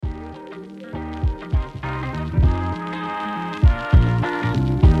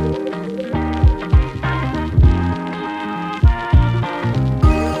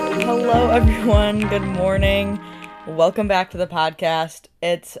everyone. Good morning. Welcome back to the podcast.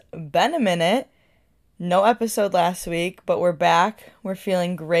 It's been a minute. No episode last week, but we're back. We're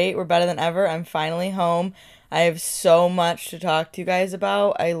feeling great. We're better than ever. I'm finally home. I have so much to talk to you guys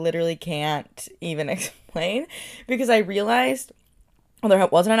about. I literally can't even explain because I realized there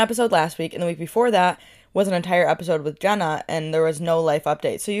wasn't an episode last week, and the week before that was an entire episode with Jenna, and there was no life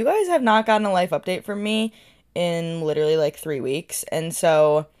update. So you guys have not gotten a life update from me in literally like 3 weeks. And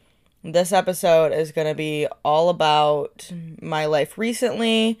so this episode is going to be all about my life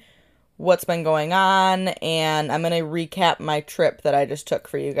recently, what's been going on, and I'm going to recap my trip that I just took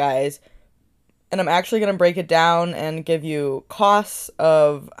for you guys. And I'm actually going to break it down and give you costs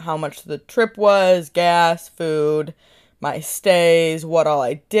of how much the trip was, gas, food, my stays, what all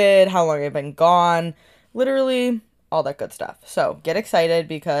I did, how long I've been gone, literally all that good stuff. So get excited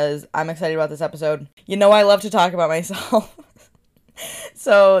because I'm excited about this episode. You know I love to talk about myself.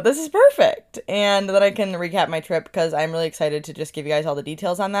 So this is perfect. And then I can recap my trip because I'm really excited to just give you guys all the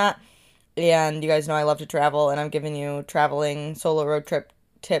details on that. And you guys know I love to travel, and I'm giving you traveling solo road trip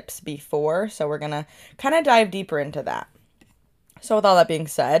tips before. So we're going to kind of dive deeper into that. So with all that being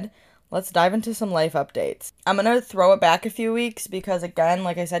said, let's dive into some life updates. I'm going to throw it back a few weeks because, again,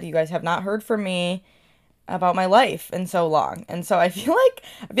 like I said, you guys have not heard from me about my life in so long. And so I feel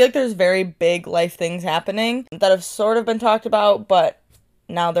like there's very big life things happening that have sort of been talked about, but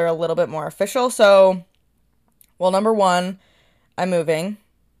now they're a little bit more official. So, well, number one, I'm moving.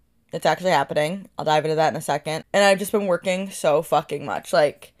 It's actually happening. I'll dive into that in a second. And I've just been working so fucking much.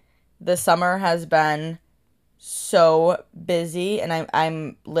 Like, the summer has been so busy, and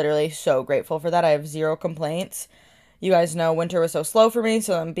I'm literally so grateful for that. I have zero complaints. You guys know winter was so slow for me,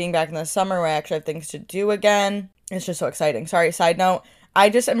 so I'm being back in the summer where I actually have things to do again. It's just so exciting. Sorry, side note. I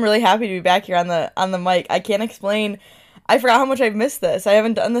just am really happy to be back here on the mic. I can't explain. I forgot how much I've missed this. I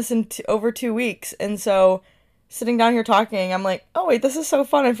haven't done this in over 2 weeks, and so sitting down here talking, I'm like, oh wait, this is so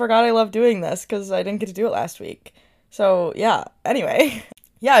fun. I forgot I love doing this because I didn't get to do it last week. So yeah, anyway.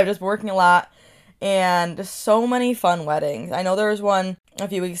 Yeah, I've just been working a lot and just so many fun weddings. I know there was one a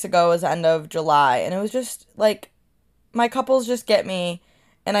few weeks ago, it was the end of July, and it was just like, my couples just get me,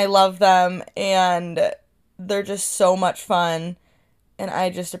 and I love them, and they're just so much fun, and I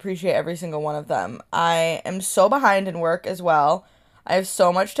just appreciate every single one of them. I am so behind in work as well. I have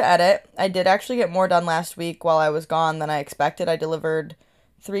so much to edit. I did actually get more done last week while I was gone than I expected. I delivered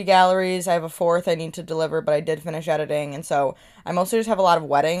 3 galleries. I have a 4th I need to deliver, but I did finish editing, and so I mostly just have a lot of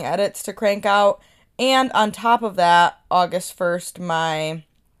wedding edits to crank out. And on top of that, August 1st, my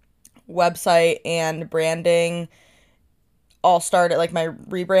website and branding all started, like my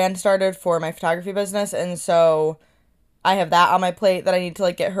rebrand started for my photography business, and so I have that on my plate that I need to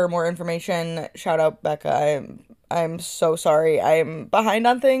like get her more information. Shout out Becca. I'm so sorry. I'm behind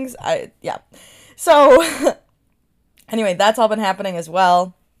on things. So anyway, that's all been happening as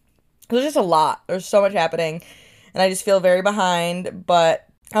well. There's just a lot. There's so much happening, and I just feel very behind. But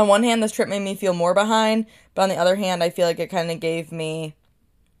on one hand, this trip made me feel more behind, but on the other hand, I feel like it kind of gave me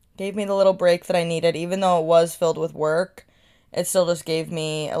the little break that I needed. Even though it was filled with work, it still just gave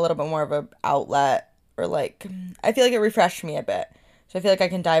me a little bit more of an outlet, or like, I feel like it refreshed me a bit. So I feel like I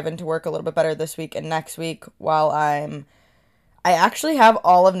can dive into work a little bit better this week and next week while I actually have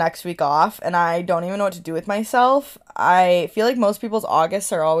all of next week off, and I don't even know what to do with myself. I feel like most people's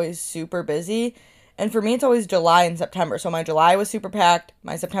Augusts are always super busy, and for me it's always July and September. So my July was super packed,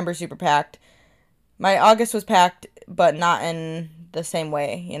 my September super packed, my August was packed, but not in the same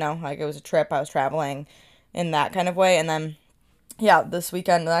way, you know, like it was a trip, I was traveling in that kind of way. And then yeah, this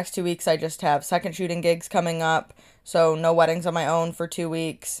weekend, the next 2 weeks, I just have second shooting gigs coming up, so no weddings on my own for 2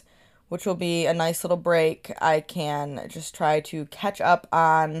 weeks, which will be a nice little break. I can just try to catch up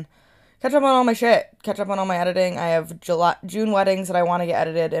on all my shit, catch up on all my editing. I have June weddings that I want to get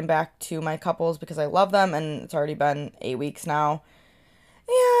edited and back to my couples because I love them, and it's already been 8 weeks now, and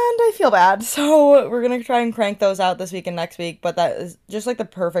I feel bad, so we're going to try and crank those out this week and next week, but that is just like the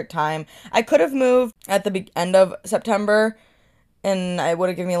perfect time. I could have moved at the end of September, and it would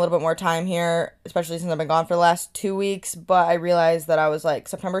have given me a little bit more time here, especially since I've been gone for the last 2 weeks, but I realized that I was like,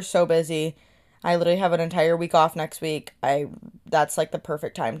 September's so busy. I literally have an entire week off next week. That's like the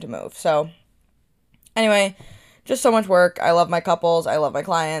perfect time to move. So anyway, just so much work. I love my couples. I love my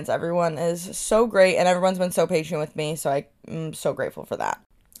clients. Everyone is so great, and everyone's been so patient with me, so I'm so grateful for that.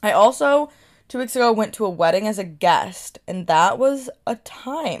 I also, 2 weeks ago, went to a wedding as a guest, and that was a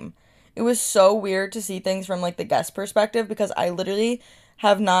time. It was so weird to see things from, like, the guest perspective, because I literally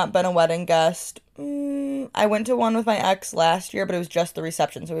have not been a wedding guest. I went to one with my ex last year, but it was just the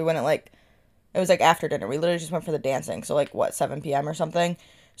reception, so we went at, like, it was, like, after dinner. We literally just went for the dancing, so, like, 7 p.m. or something?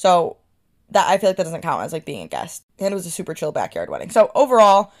 So, that I feel like that doesn't count as like being a guest. And it was a super chill backyard wedding. So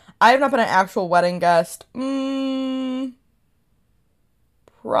overall, I have not been an actual wedding guest.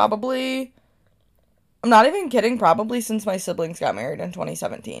 Probably. I'm not even kidding. Probably since my siblings got married in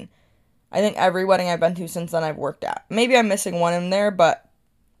 2017. I think every wedding I've been to since then I've worked at. Maybe I'm missing one in there, but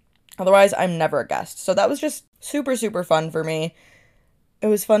otherwise I'm never a guest. So that was just super, super fun for me. It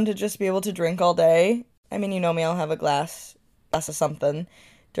was fun to just be able to drink all day. I mean, you know me, I'll have a glass of something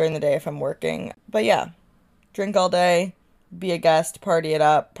during the day if I'm working. But yeah, drink all day, be a guest, party it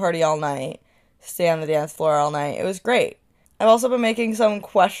up, party all night, stay on the dance floor all night. It was great. I've also been making some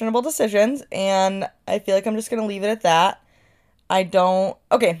questionable decisions, and I feel like I'm just going to leave it at that. I'll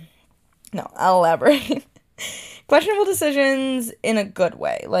elaborate. Questionable decisions in a good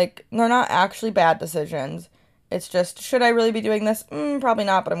way. Like, they're not actually bad decisions. It's just, should I really be doing this? Probably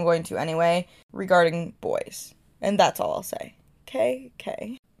not, but I'm going to anyway, regarding boys. And that's all I'll say.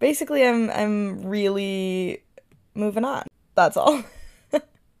 Okay. Basically, I'm really moving on. That's all.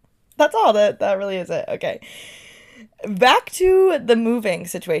 That's all. That really is it. Okay. Back to the moving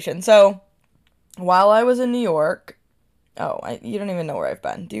situation. So, while I was in New York, you don't even know where I've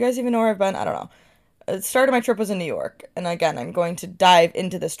been. Do you guys even know where I've been? I don't know. The start of my trip was in New York. And again, I'm going to dive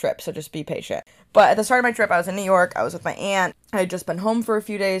into this trip, so just be patient. But at the start of my trip, I was in New York. I was with my aunt. I had just been home for a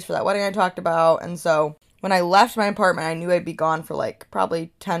few days for that wedding I talked about. And so when I left my apartment, I knew I'd be gone for like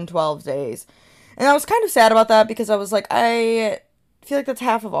probably 10, 12 days. And I was kind of sad about that because I was like, I feel like that's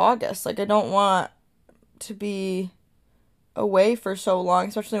half of August. Like, I don't want to be away for so long,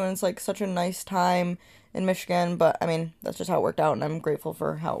 especially when it's like such a nice time in Michigan. But I mean, that's just how it worked out, and I'm grateful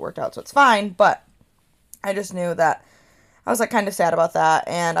for how it worked out, so it's fine. But I just knew that I was like kind of sad about that,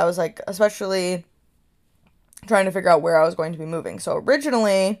 and I was like especially trying to figure out where I was going to be moving. So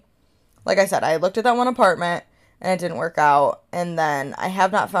originally, like I said, I looked at that one apartment and it didn't work out, and then I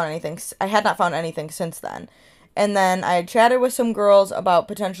had not found anything since then. And then I had chatted with some girls about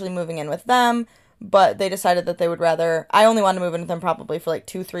potentially moving in with them, but they decided that they would rather, I only want to move in with them probably for like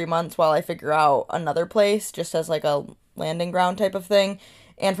 2-3 months while I figure out another place, just as like a landing ground type of thing.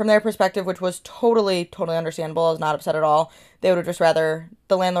 And from their perspective, which was totally understandable, I was not upset at all, they would have just rather,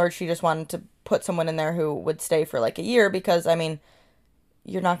 the landlord, she just wanted to put someone in there who would stay for like a year, because, I mean,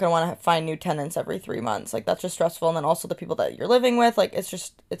 you're not going to want to find new tenants every 3 months. Like, that's just stressful. And then also the people that you're living with, like,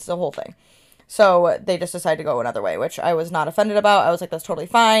 it's the whole thing. So they just decided to go another way, which I was not offended about. I was like, that's totally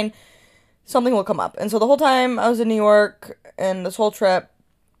fine. Something will come up. And so the whole time I was in New York, and this whole trip,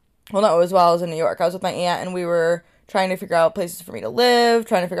 well, no, it was while I was in New York. I was with my aunt, and we were trying to figure out places for me to live,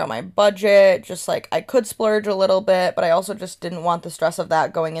 trying to figure out my budget. Just like, I could splurge a little bit, but I also just didn't want the stress of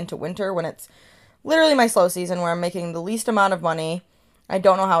that going into winter when it's literally my slow season where I'm making the least amount of money. I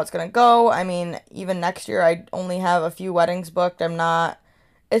don't know how it's going to go. I mean, even next year, I only have a few weddings booked.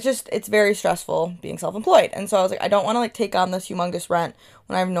 It's very stressful being self-employed. And so I was like, I don't want to like take on this humongous rent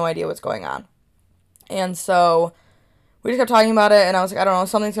when I have no idea what's going on. And so we just kept talking about it, and I was like, I don't know,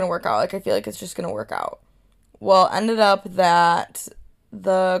 something's going to work out. Like, I feel like it's just going to work out. Well, ended up that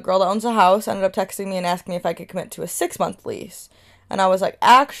the girl that owns the house ended up texting me and asking me if I could commit to a 6-month lease. And I was like,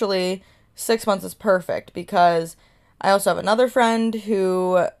 actually, 6 months is perfect, because I also have another friend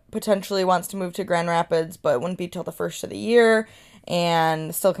who potentially wants to move to Grand Rapids, but it wouldn't be till the first of the year,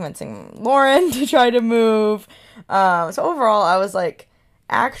 and still convincing Lauren to try to move. So overall, I was like,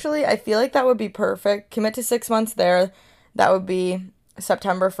 actually, I feel like that would be perfect. Commit to 6 months there. That would be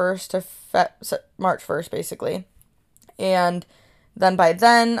September 1st to March 1st, basically. And then by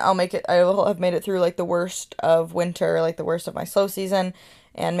then, I will have made it through like the worst of winter, like the worst of my slow season,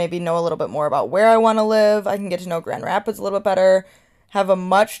 and maybe know a little bit more about where I want to live. I can get to know Grand Rapids a little bit better, have a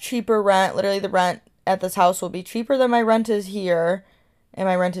much cheaper rent. Literally, the rent at this house will be cheaper than my rent is here, and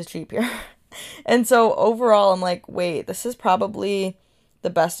my rent is cheap here. And so overall, I'm like, wait, this is probably the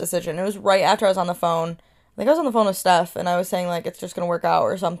best decision. It was right after I was on the phone. I think I was on the phone with Steph, and I was saying like, it's just going to work out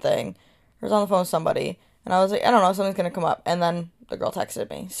or something. I was on the phone with somebody, and I was like, I don't know, something's going to come up. And then the girl texted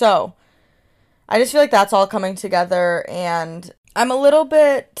me. So I just feel like that's all coming together, and I'm a little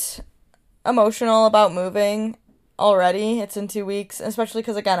bit emotional about moving already. It's in 2 weeks, especially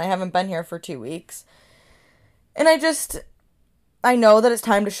because, again, I haven't been here for 2 weeks. And I know that it's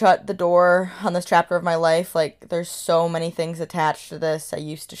time to shut the door on this chapter of my life. Like, there's so many things attached to this. I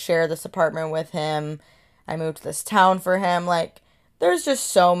used to share this apartment with him. I moved to this town for him. Like, there's just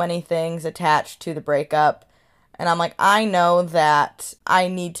so many things attached to the breakup. And I'm like, I know that I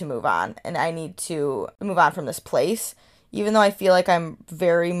need to move on, and I need to move on from this place. Even though I feel like I'm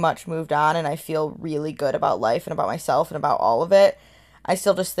very much moved on and I feel really good about life and about myself and about all of it, I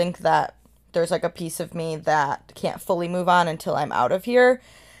still just think that there's like a piece of me that can't fully move on until I'm out of here.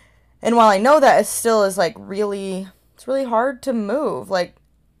 And while I know that, it still is like it's really hard to move. Like,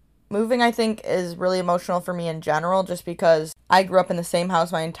 moving, I think, is really emotional for me in general, just because I grew up in the same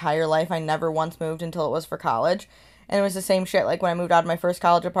house my entire life. I never once moved until it was for college. And it was the same shit. Like, when I moved out of my first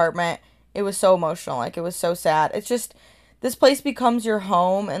college apartment, it was so emotional. Like, it was so sad. It's just, this place becomes your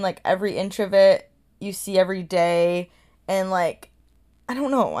home, and like every inch of it you see every day. And like, I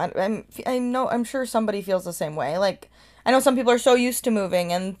don't know. I'm sure somebody feels the same way. Like, I know some people are so used to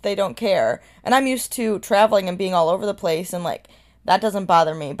moving and they don't care. And I'm used to traveling and being all over the place, and like, that doesn't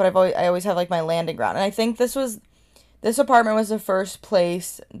bother me, but I always have like my landing ground. And I think this apartment was the first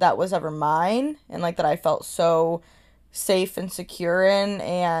place that was ever mine, and like that I felt so safe and secure in,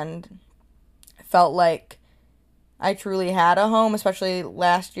 and felt like I truly had a home, especially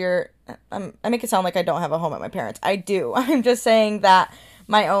last year. I make it sound like I don't have a home at my parents'. I do. I'm just saying that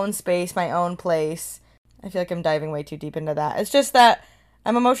my own space, my own place. I feel like I'm diving way too deep into that. It's just that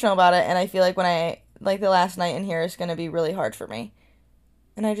I'm emotional about it, and I feel like the last night in here is going to be really hard for me.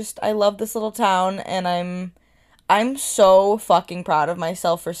 And I love this little town, and I'm so fucking proud of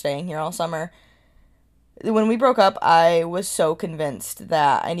myself for staying here all summer. When we broke up, I was so convinced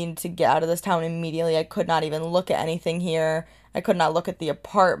that I needed to get out of this town immediately. I could not even look at anything here. I could not look at the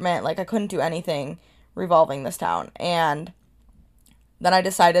apartment. Like, I couldn't do anything revolving this town. And then I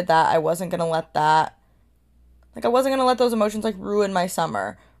decided that I wasn't going to let those emotions, like, ruin my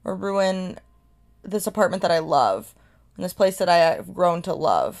summer or ruin this apartment that I love and this place that I have grown to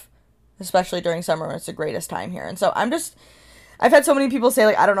love, especially during summer when it's the greatest time here. And so I've had so many people say,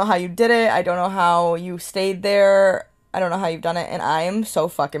 like, I don't know how you did it. I don't know how you stayed there. I don't know how you've done it. And I am so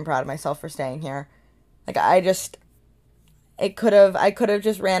fucking proud of myself for staying here. Like, I could have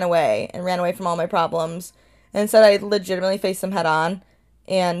just ran away from all my problems. And instead, I legitimately faced them head on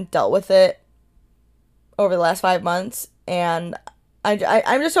and dealt with it over the last 5 months. And I'm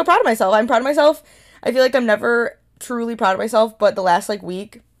just so proud of myself. I'm proud of myself. I feel like I'm never truly proud of myself, but the last, like,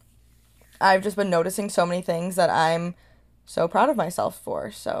 week, I've just been noticing so many things that I'm so proud of myself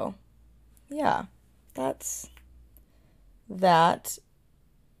for. So, yeah, that's that.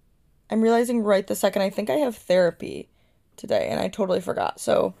 I'm realizing right this second, I think I have therapy today, and I totally forgot.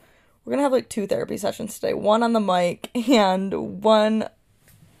 So, we're gonna have, like, 2 therapy sessions today. One on the mic, and one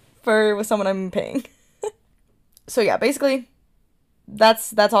with someone I'm paying. So, yeah, basically,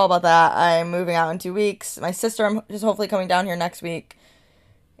 that's all about that. I'm moving out in 2 weeks. My sister, I'm just hopefully coming down here next week,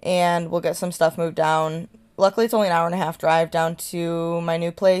 and we'll get some stuff moved down. Luckily, it's only an 1.5-hour drive down to my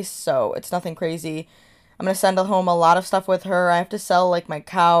new place, so it's nothing crazy. I'm going to send home a lot of stuff with her. I have to sell, like, my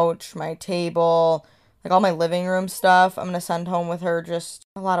couch, my table, like, all my living room stuff. I'm going to send home with her just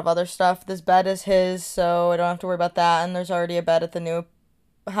a lot of other stuff. This bed is his, so I don't have to worry about that, and there's already a bed at the new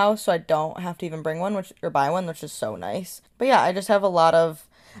house, so I don't have to even bring one, or buy one, which is so nice. But yeah, I just have a lot of,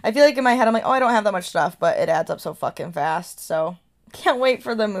 I feel like in my head, I'm like, oh, I don't have that much stuff, but it adds up so fucking fast, so can't wait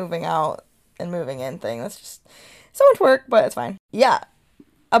for the moving out and moving in thing. That's just so much work, but it's fine. Yeah,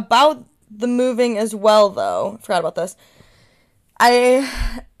 about the moving as well, though, I forgot about this. I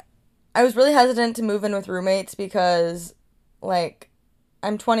was really hesitant to move in with roommates because, like,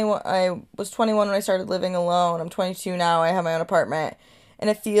 I'm 21, I was 21 when I started living alone. I'm 22 now, I have my own apartment. And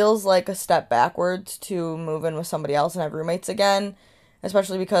it feels like a step backwards to move in with somebody else and have roommates again,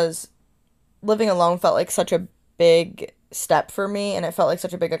 especially because living alone felt like such a big step for me, and it felt like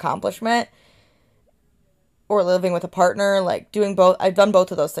such a big accomplishment. Or living with a partner, like doing both. I've done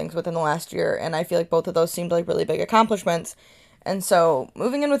both of those things within the last year, and I feel like both of those seemed like really big accomplishments. And so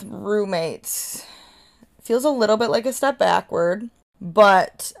moving in with roommates feels a little bit like a step backward,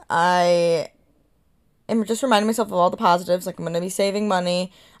 but I am just reminding myself of all the positives. Like, I'm going to be saving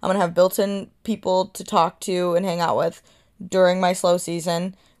money. I'm going to have built-in people to talk to and hang out with during my slow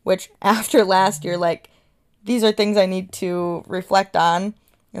season, which after last year, like, these are things I need to reflect on.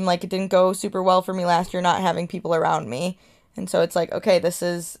 And, like, it didn't go super well for me last year not having people around me. And so it's like, okay, you're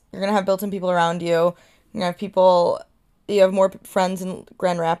going to have built-in people around you. You're going to have people, you have more friends in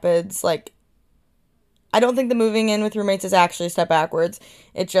Grand Rapids. Like, I don't think the moving in with roommates is actually a step backwards.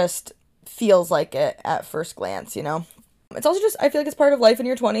 It just feels like it at first glance, you know? It's also just, I feel like it's part of life in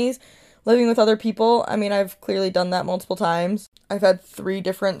your 20s, living with other people. I mean, I've clearly done that multiple times. I've had 3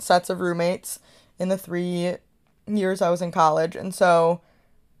 different sets of roommates in the 3 years I was in college, and so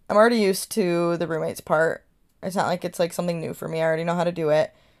I'm already used to the roommates part. It's not like it's, like, something new for me. I already know how to do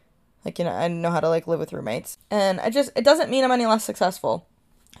it. Like, you know, I know how to, like, live with roommates. And it doesn't mean I'm any less successful.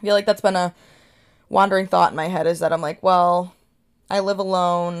 I feel like that's been a wandering thought in my head, is that I'm like, well, I live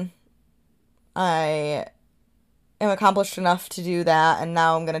alone. I am accomplished enough to do that, and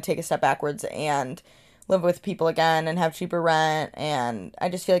now I'm going to take a step backwards and live with people again and have cheaper rent, and I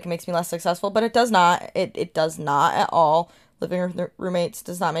just feel like it makes me less successful, but it does not. It does not at all. Living with roommates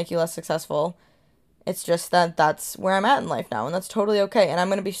does not make you less successful. It's just that that's where I'm at in life now, and that's totally okay. And I'm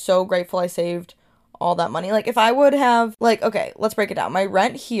going to be so grateful I saved all that money. Like, if I would have, like, okay, let's break it down. My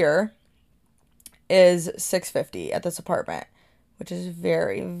rent here is $650 at this apartment, which is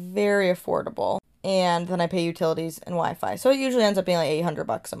very, very affordable. And then I pay utilities and Wi-Fi. So it usually ends up being like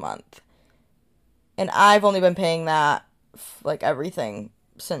 $800 a month. And I've only been paying that, like, everything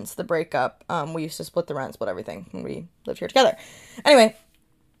since the breakup. We used to split the rent, split everything when we lived here together. Anyway,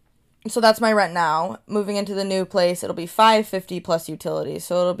 so that's my rent now. Moving into the new place, it'll be $550 plus utilities.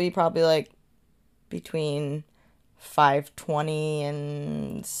 So it'll be probably like between $520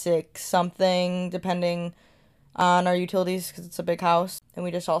 and $6 something, depending on our utilities, because it's a big house and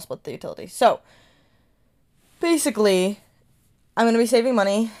we just all split the utilities. So basically, I'm going to be saving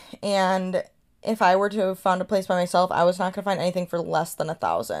money, and if I were to have found a place by myself, I was not going to find anything for less than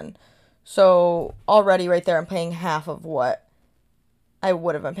 $1,000. So already right there, I'm paying half of what I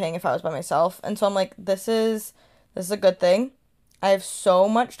would have been paying if I was by myself. And so I'm like, this is a good thing. I have so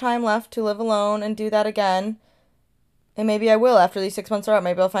much time left to live alone and do that again. And maybe I will after these 6 months are up.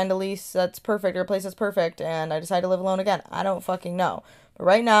 Maybe I'll find a lease that's perfect or a place that's perfect and I decide to live alone again. I don't fucking know. But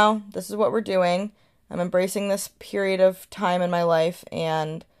right now, this is what we're doing. I'm embracing this period of time in my life,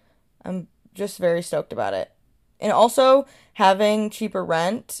 and I'm just very stoked about it. And also, having cheaper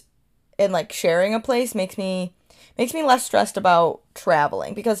rent and like sharing a place makes me less stressed about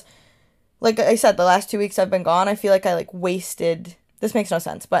traveling, because like I said, the last 2 weeks I've been gone, I feel like I like wasted, this makes no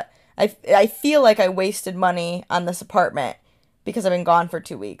sense, but I feel like I wasted money on this apartment because I've been gone for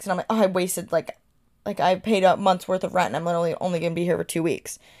 2 weeks. And I'm like, oh, I wasted like I paid a month's worth of rent and I'm literally only going to be here for 2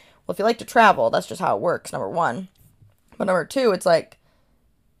 weeks. Well, if you like to travel, that's just how it works, number one. But number two, it's like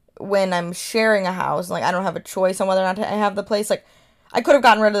when I'm sharing a house, like I don't have a choice on whether or not I have the place. Like, I could have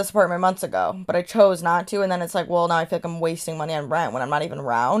gotten rid of this apartment months ago, but I chose not to. And then it's like, well, now I feel like I'm wasting money on rent when I'm not even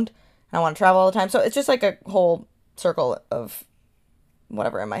around. And I want to travel all the time. So it's just like a whole circle of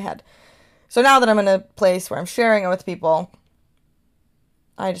whatever in my head. So now that I'm in a place where I'm sharing it with people,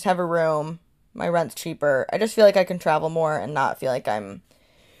 I just have a room. My rent's cheaper. I just feel like I can travel more and not feel like I'm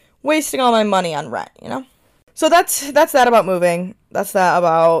wasting all my money on rent, you know? So that's that about moving. That's that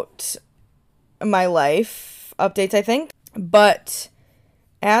about my life updates, I think. But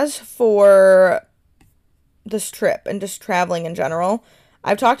as for this trip and just traveling in general,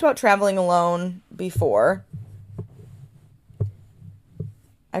 I've talked about traveling alone before.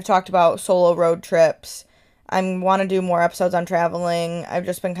 I've talked about solo road trips. I want to do more episodes on traveling. I've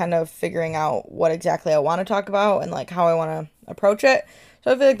just been kind of figuring out what exactly I want to talk about and like how I want to approach it.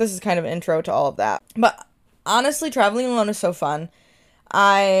 So I feel like this is kind of an intro to all of that. But honestly, traveling alone is so fun.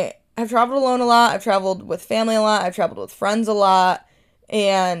 I have traveled alone a lot. I've traveled with family a lot. I've traveled with friends a lot.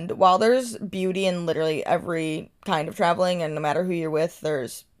 And while there's beauty in literally every kind of traveling, and no matter who you're with,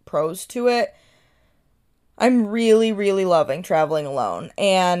 there's pros to it, I'm really, really loving traveling alone.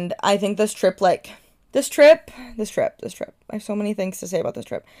 And I think this trip, I have so many things to say about this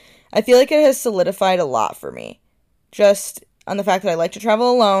trip. I feel like it has solidified a lot for me. Just on the fact that I like to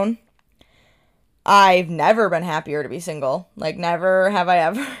travel alone. I've never been happier to be single. Like, never have I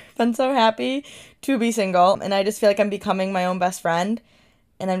ever been so happy to be single. And I just feel like I'm becoming my own best friend.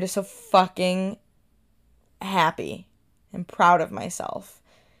 And I'm just so fucking happy and proud of myself.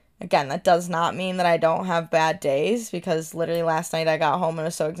 Again, that does not mean that I don't have bad days, because literally last night I got home and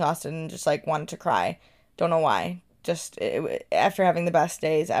was so exhausted and just like wanted to cry. Don't know why. Just after having the best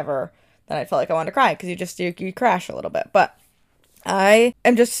days ever, then I felt like I wanted to cry, because you crash a little bit. But I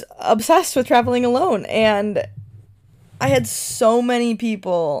am just obsessed with traveling alone, and I had so many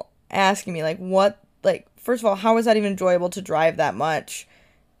people asking me, like, first of all, how is that even enjoyable to drive that much,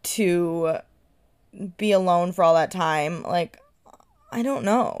 to be alone for all that time? Like, I don't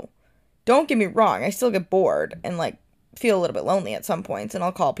know. Don't get me wrong, I still get bored and, like, feel a little bit lonely at some points, and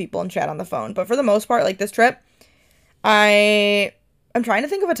I'll call people and chat on the phone. But for the most part, like, this trip, I'm trying to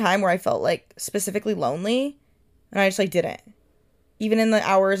think of a time where I felt, like, specifically lonely, and I just, like, didn't. Even in the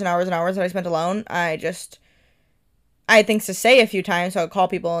hours and hours and hours that I spent alone, I had things to say a few times, so I would call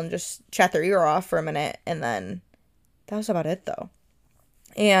people and just chat their ear off for a minute, and then that was about it, though.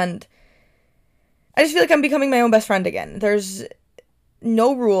 And I just feel like I'm becoming my own best friend again. There's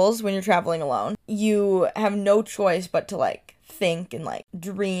no rules when you're traveling alone. You have no choice but to, like, think and, like,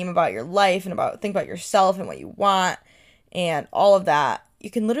 dream about your life and think about yourself and what you want and all of that.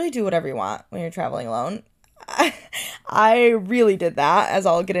 You can literally do whatever you want when you're traveling alone. I really did that, as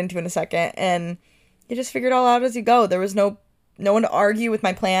I'll get into in a second, and you just figure it all out as you go. There was no no one to argue with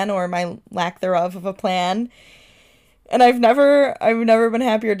my plan or my lack thereof of a plan. And I've never been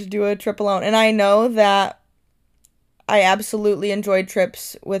happier to do a trip alone. And I know that I absolutely enjoyed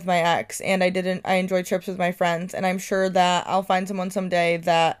trips with my ex, and I enjoyed trips with my friends, and I'm sure that I'll find someone someday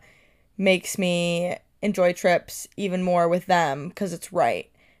that makes me enjoy trips even more with them because it's right.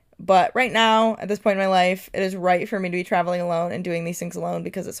 But right now, at this point in my life, it is right for me to be traveling alone and doing these things alone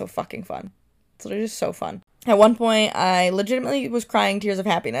because it's so fucking fun. It's literally just so fun. At one point, I legitimately was crying tears of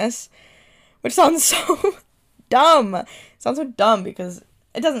happiness, which sounds so dumb. It sounds so dumb because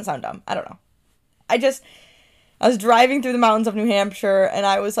it doesn't sound dumb. I don't know. I was driving through the mountains of New Hampshire and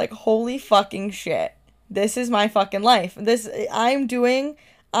I was like, holy fucking shit. This is my fucking life. I'm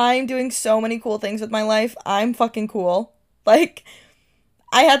doing so many cool things with my life. I'm fucking cool. Like,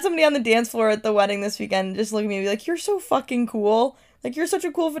 I had somebody on the dance floor at the wedding this weekend just look at me and be like, you're so fucking cool. Like, you're such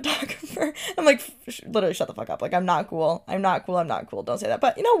a cool photographer. I'm like, literally shut the fuck up. Like, I'm not cool. I'm not cool. I'm not cool. Don't say that.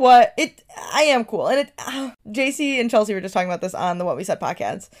 But you know what? I am cool. And JC and Chelsea were just talking about this on the What We Said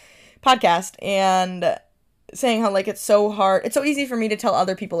podcast and saying how, like, it's so hard. It's so easy for me to tell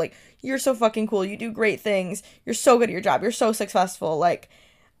other people, like, you're so fucking cool. You do great things. You're so good at your job. You're so successful. Like,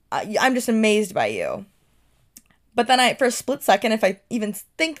 I'm just amazed by you. But then for a split second, if I even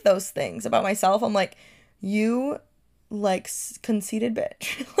think those things about myself, I'm like, you, like, conceited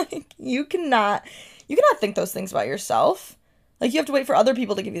bitch. Like, you cannot think those things about yourself. Like, you have to wait for other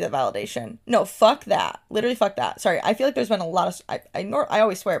people to give you that validation. No, fuck that. Literally fuck that. Sorry, I feel like there's been a lot of, I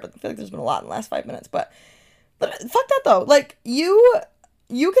always swear, but I feel like there's been a lot in the last 5 minutes. But fuck that, though. Like, you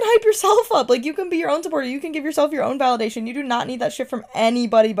can hype yourself up. Like, you can be your own supporter. You can give yourself your own validation. You do not need that shit from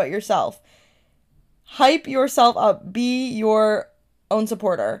anybody but yourself. Hype yourself up. Be your own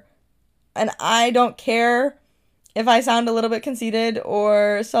supporter. And I don't care if I sound a little bit conceited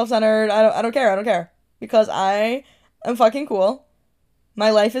or self-centered. I don't care. Because I am fucking cool.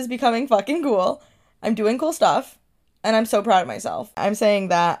 My life is becoming fucking cool. I'm doing cool stuff. And I'm so proud of myself. I'm saying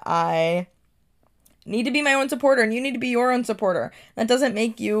that I need to be my own supporter and you need to be your own supporter. That doesn't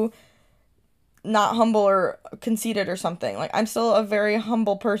make you not humble or conceited or something. Like, I'm still a very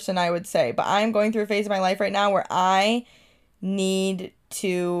humble person, I would say, but I'm going through a phase of my life right now where I need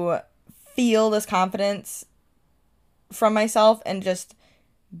to feel this confidence from myself and just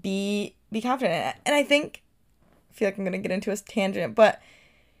be confident. And I feel like I'm going to get into a tangent, but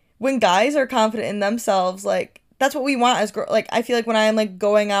when guys are confident in themselves, like, that's what we want as girls. Like, I feel like when I'm, like,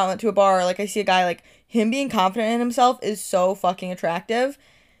 going out to a bar, like, I see a guy, like, him being confident in himself is so fucking attractive.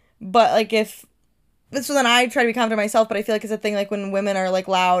 But, like, so then I try to be confident myself, but I feel like it's a thing, like, when women are, like,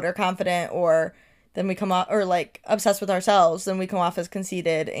 loud or confident, or then we come off, or, like, obsessed with ourselves, then we come off as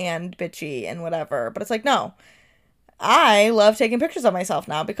conceited and bitchy and whatever. But it's like, no. I love taking pictures of myself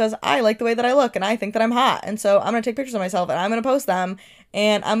now because I like the way that I look and I think that I'm hot. And so I'm going to take pictures of myself and I'm going to post them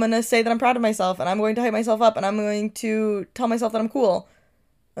and I'm going to say that I'm proud of myself and I'm going to hype myself up and I'm going to tell myself that I'm cool.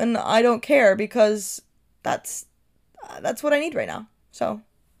 And I don't care because that's what I need right now. So,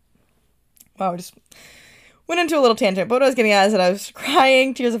 wow, I just went into a little tangent. But what I was getting at is that I was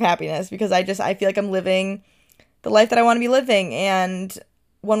crying tears of happiness because I feel like I'm living the life that I want to be living and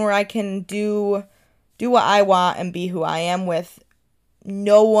one where I can do what I want and be who I am with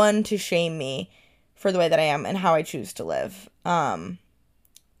no one to shame me for the way that I am and how I choose to live. There's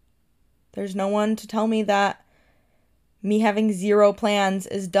no one to tell me that me having zero plans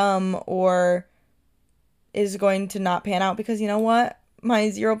is dumb or is going to not pan out because you know what?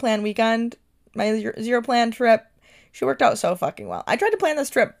 My zero plan trip, she worked out so fucking well. I tried to plan this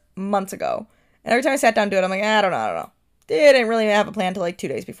trip months ago and every time I sat down to do it, I'm like, I don't know. Didn't really have a plan until like 2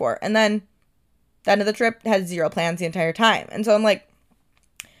 days before. And then the end of the trip had zero plans the entire time. And so I'm like,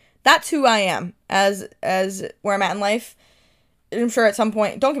 that's who I am as where I'm at in life. I'm sure at some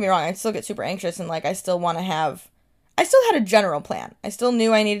point, don't get me wrong, I still get super anxious and like I still had a general plan. I still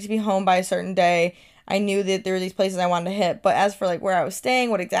knew I needed to be home by a certain day. I knew that there were these places I wanted to hit. But as for like where I was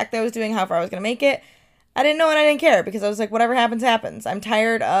staying, what exactly I was doing, how far I was going to make it, I didn't know and I didn't care because I was like, whatever happens, happens. I'm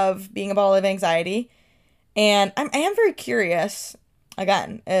tired of being a ball of anxiety. And I am very curious,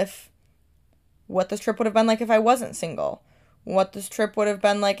 again, what this trip would have been like if I wasn't single. What this trip would have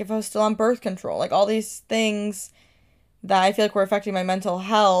been like if I was still on birth control. Like all these things that I feel like were affecting my mental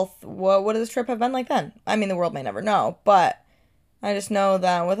health. What would this trip have been like then? I mean, the world may never know. But I just know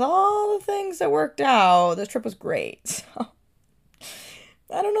that with all the things that worked out, this trip was great. So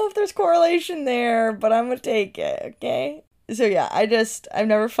I don't know if there's correlation there, but I'm going to take it, okay? So yeah, I've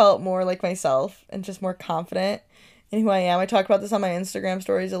never felt more like myself and just more confident in who I am. I talked about this on my Instagram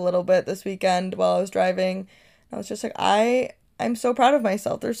stories a little bit this weekend while I was driving. I was just like, I'm so proud of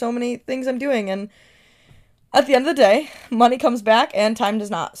myself. There's so many things I'm doing and At the end of the day, money comes back and time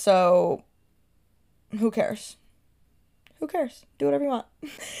does not. So who cares? Who cares? Do whatever you want.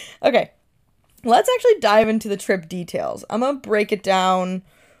 Okay, let's actually dive into the trip details. I'm going to break it down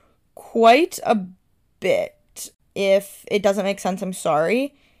quite a bit. If it doesn't make sense, I'm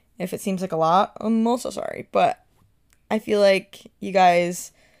sorry. If it seems like a lot, I'm also sorry. But I feel like you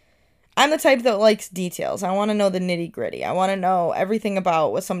guys, I'm the type that likes details. I want to know the nitty gritty. I want to know everything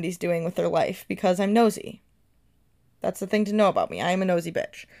about what somebody's doing with their life because I'm nosy. That's the thing to know about me. I am a nosy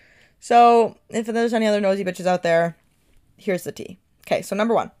bitch. So if there's any other nosy bitches out there, here's the tea. Okay, so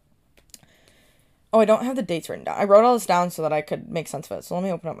number 1. Oh, I don't have the dates written down. I wrote all this down so that I could make sense of it. So let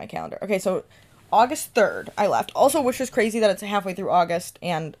me open up my calendar. Okay, so August 3rd, I left. Also, which is crazy that it's halfway through August,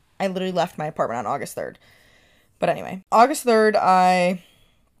 and I literally left my apartment on August 3rd. But anyway, August 3rd, I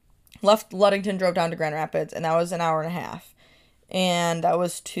left Ludington, drove down to Grand Rapids, and that was an hour and a half. And that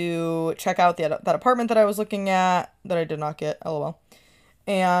was to check out that apartment that I was looking at, that I did not get, lol.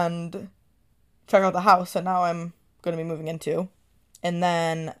 And check out the house that now I'm going to be moving into. And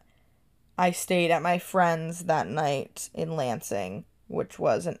then I stayed at my friend's that night in Lansing, which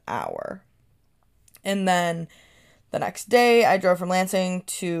was an hour. And then the next day, I drove from Lansing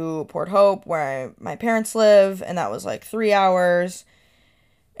to Port Hope, where my parents live, and that was like 3 hours.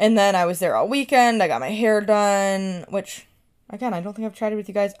 And then I was there all weekend. I got my hair done, which, again, I don't think I've chatted with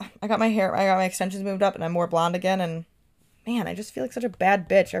you guys. I got my extensions moved up, and I'm more blonde again, and man, I just feel like such a bad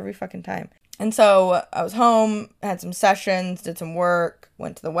bitch every fucking time. And so I was home, had some sessions, did some work,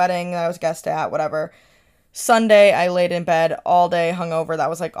 went to the wedding that I was guest at, whatever. Sunday, I laid in bed all day, hungover. That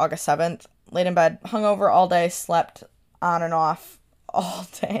was like August 7th. Laid in bed, hungover all day, slept on and off all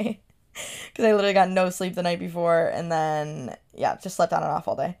day. Because I literally got no sleep the night before. And then, yeah, just slept on and off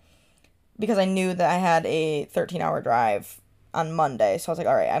all day. Because I knew that I had a 13-hour drive on Monday. So I was like,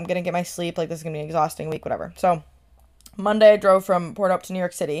 all right, I'm going to get my sleep. Like, this is going to be an exhausting week, whatever. So Monday, I drove from Port Hope to New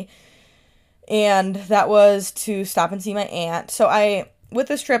York City. And that was to stop and see my aunt. So with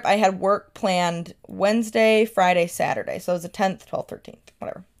this trip, I had work planned Wednesday, Friday, Saturday. So it was the 10th, 12th, 13th,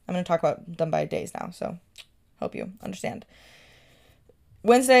 whatever. I'm going to talk about them by days now, so hope you understand.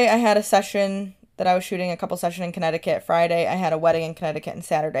 Wednesday, I had a session that I was shooting, a couple sessions in Connecticut. Friday, I had a wedding in Connecticut, and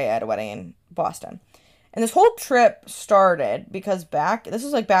Saturday, I had a wedding in Boston. And this whole trip started because this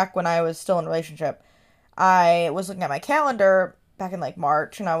was like back when I was still in a relationship. I was looking at my calendar back in like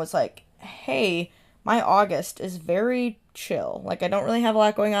March, and I was like, hey, my August is very chill. Like, I don't really have a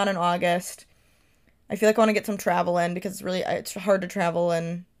lot going on in August. I feel like I want to get some travel in because it's hard to travel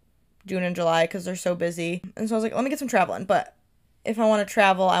in June and July because they're so busy. And so I was like, let me get some travel in. But if I want to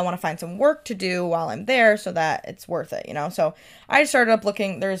travel, I want to find some work to do while I'm there so that it's worth it, you know? So I started up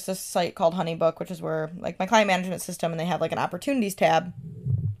looking. There's this site called Honeybook, which is where, like, my client management system, and they have, like, an opportunities tab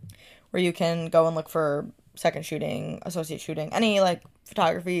where you can go and look for second shooting, associate shooting, any, like,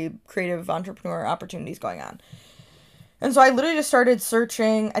 photography, creative entrepreneur opportunities going on. And so I literally just started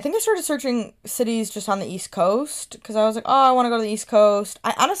searching. I think I started searching cities just on the East Coast because I was like, oh, I want to go to the East Coast.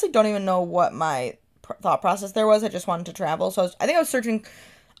 I honestly don't even know what my thought process there was. I just wanted to travel. So I think I was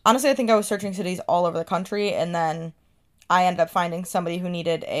searching cities all over the country. And then I ended up finding somebody who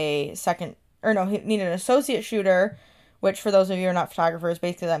needed he needed an associate shooter, which for those of you who are not photographers,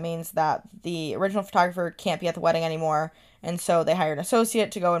 basically that means that the original photographer can't be at the wedding anymore. And so they hired an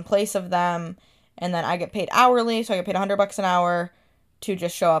associate to go in place of them. And then I get paid hourly, so I get paid $100 an hour to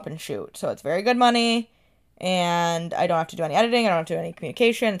just show up and shoot. So it's very good money, and I don't have to do any editing, I don't have to do any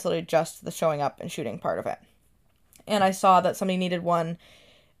communication. It's literally just the showing up and shooting part of it. And I saw that somebody needed one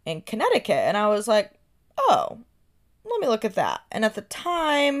in Connecticut, and I was like, oh, let me look at that. And at the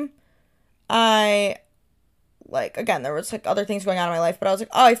time, again, there was, like, other things going on in my life, but I was like,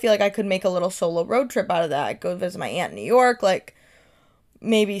 oh, I feel like I could make a little solo road trip out of that. I'd go visit my aunt in New York, like,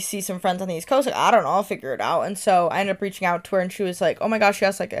 maybe see some friends on the East Coast. Like, I don't know, I'll figure it out. And so I ended up reaching out to her, and she was like, oh my gosh,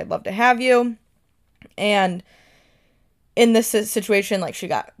 yes, like, I'd love to have you. And in this situation, like,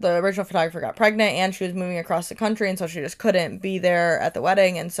 the original photographer got pregnant, and she was moving across the country, and so she just couldn't be there at the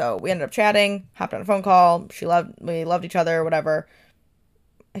wedding. And so we ended up chatting, hopped on a phone call. We loved each other, whatever.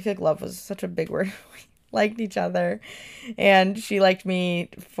 I feel like love was such a big word. We liked each other, and she liked me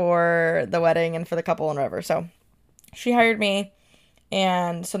for the wedding and for the couple and whatever. So she hired me.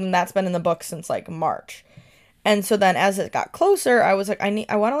 And so then that's been in the book since, like, March. And so then as it got closer, I was like,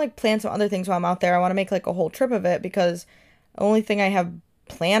 I want to, like, plan some other things while I'm out there. I want to make, like, a whole trip of it because the only thing I have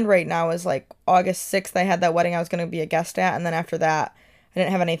planned right now is, like, August 6th, I had that wedding I was going to be a guest at. And then after that, I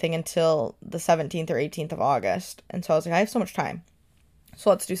didn't have anything until the 17th or 18th of August. And so I was like, I have so much time. So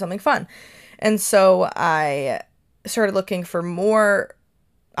let's do something fun. And so I started looking for more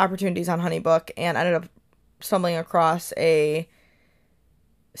opportunities on Honeybook and ended up stumbling across a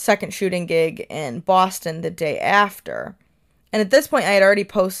second shooting gig in Boston the day after. And at this point, I had already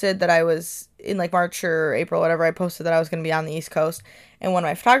posted that I was in like March or April, whatever. I posted that I was going to be on the East Coast. And one of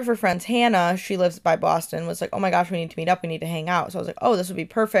my photographer friends, Hannah, she lives by Boston, was like, oh my gosh, we need to meet up. We need to hang out. So I was like, oh, this would be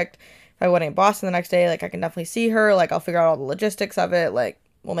perfect. If I went in Boston the next day, like I can definitely see her. Like I'll figure out all the logistics of it. Like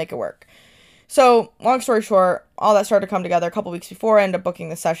we'll make it work. So long story short, all that started to come together a couple weeks before. I ended up booking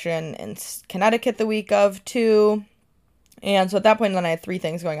the session in Connecticut the week of too. And so at that point, then I had 3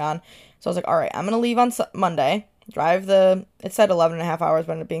 things going on. So I was like, all right, I'm going to leave on Monday, it said 11 and a half hours,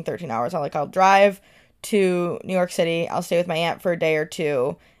 but ended up being 13 hours. I'll drive to New York City. I'll stay with my aunt for a day or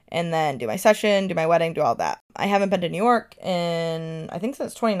 2 and then do my session, do my wedding, do all that. I haven't been to New York in, I think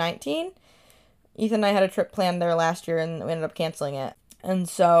since 2019. Ethan and I had a trip planned there last year and we ended up canceling it. And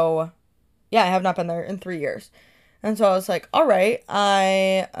so, yeah, I have not been there in 3 years. And so I was like, all right,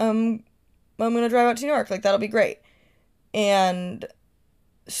 I'm going to drive out to New York. Like, that'll be great. And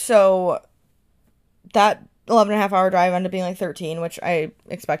so that 11 and a half hour drive ended up being like 13, which I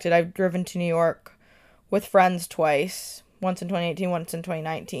expected. I've driven to New York with friends twice, once in 2018, once in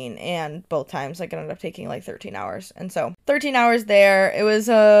 2019, and both times like it ended up taking like 13 hours. And so 13 hours there. It was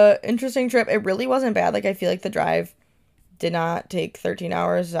a interesting trip. It really wasn't bad. Like I feel like the drive did not take 13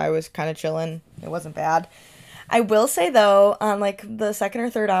 hours. I was kind of chilling. It wasn't bad. I will say though, on like the second or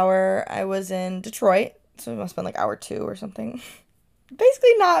third hour, I was in Detroit. So it must have been like hour 2 or something.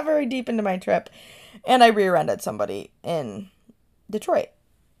 Basically not very deep into my trip. And I rear-ended somebody in Detroit.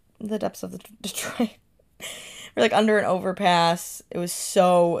 The depths of Detroit. We're like under an overpass. It was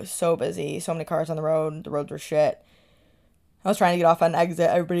so busy. So many cars on the road. The roads were shit. I was trying to get off on an exit.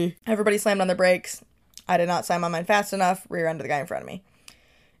 Everybody slammed on their brakes. I did not slam on mine fast enough. Rear-ended the guy in front of me.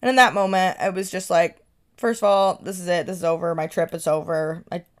 And in that moment, I was just like, first of all, this is it. This is over. My trip is over.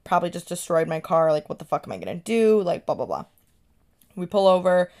 I probably just destroyed my car. Like, what the fuck am I going to do? Like, blah, blah, blah. We pull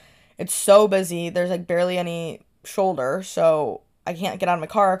over. It's so busy. There's, like, barely any shoulder. So I can't get out of my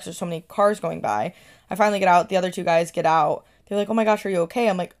car because there's so many cars going by. I finally get out. The other 2 guys get out. They're like, oh, my gosh, are you okay?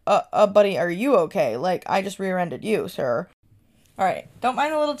 I'm like, buddy, are you okay? Like, I just rear-ended you, sir. All right. Don't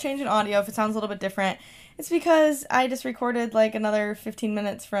mind a little change in audio if it sounds a little bit different. It's because I just recorded, like, another 15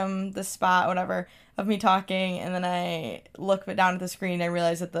 minutes from the spot, whatever, of me talking, and then I look down at the screen and I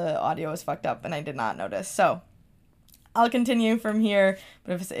realize that the audio was fucked up, and I did not notice. So I'll continue from here,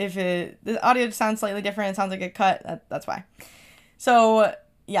 but if the audio sounds slightly different, it sounds like a cut, that's why. So,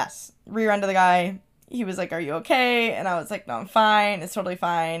 yes, rear-ended the guy. He was like, are you okay? And I was like, no, I'm fine. It's totally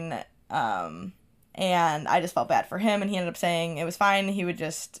fine. And I just felt bad for him, and he ended up saying it was fine. He would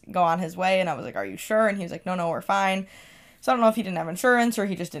just go on his way, and I was like, are you sure? And he was like, no, we're fine. So I don't know if he didn't have insurance or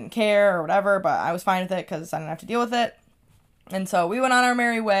he just didn't care or whatever, but I was fine with it because I didn't have to deal with it. And so we went on our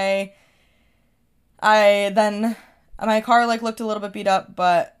merry way. My car like looked a little bit beat up,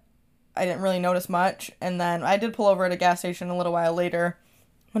 but I didn't really notice much. And then I did pull over at a gas station a little while later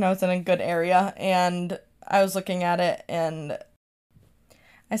when I was in a good area, and I was looking at it, and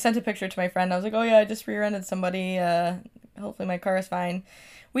I sent a picture to my friend. I was like, oh yeah, I just rear-ended somebody. Hopefully my car is fine.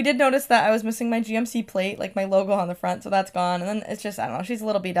 We did notice that I was missing my GMC plate, like my logo on the front, so that's gone. And then it's just, I don't know, she's a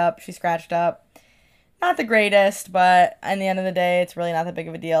little beat up. She's scratched up. Not the greatest, but at the end of the day, it's really not that big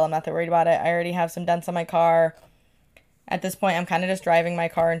of a deal. I'm not that worried about it. I already have some dents on my car. At this point, I'm kind of just driving my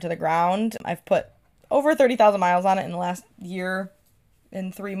car into the ground. I've put over 30,000 miles on it in the last year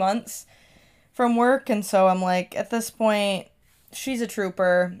and 3 months from work. And so I'm like, at this point, she's a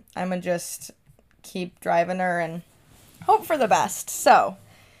trooper. I'm going to just keep driving her and hope for the best. So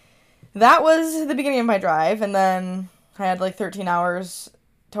that was the beginning of my drive, and then I had like 13 hours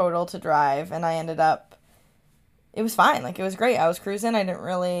total to drive, and I ended up, it was fine. Like, it was great. I was cruising. I didn't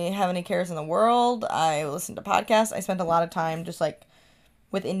really have any cares in the world. I listened to podcasts. I spent a lot of time just like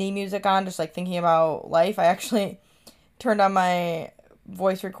with indie music on, just like thinking about life. I actually turned on my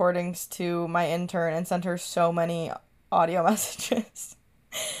voice recordings to my intern and sent her so many audio messages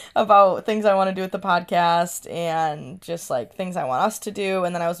about things I want to do with the podcast and just like things I want us to do.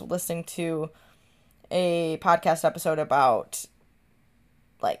 And then I was listening to a podcast episode about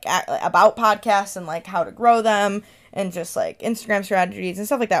podcasts and like how to grow them and just like Instagram strategies and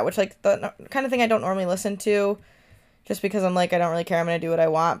stuff like that, which like the kind of thing I don't normally listen to just because I'm like, I don't really care. I'm going to do what I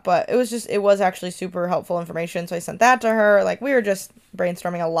want. But it was actually super helpful information. So I sent that to her. Like, we were just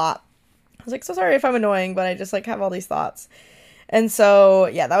brainstorming a lot. I was like, so sorry if I'm annoying, but I just like have all these thoughts. And so,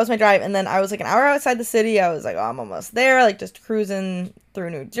 yeah, that was my drive. And then I was like an hour outside the city. I was like, oh, I'm almost there, like just cruising through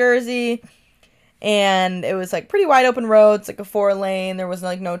New Jersey. And it was like pretty wide open roads, like a 4-lane. There was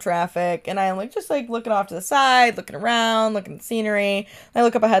like no traffic. And I'm like just like looking off to the side, looking around, looking at the scenery. I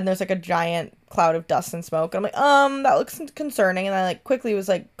look up ahead and there's like a giant cloud of dust and smoke. And I'm like, that looks concerning. And I like quickly was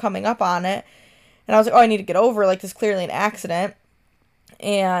like coming up on it. And I was like, oh, I need to get over. Like, this is clearly an accident.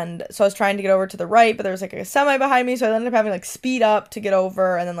 And so I was trying to get over to the right, but there was like a semi behind me. So I ended up having like speed up to get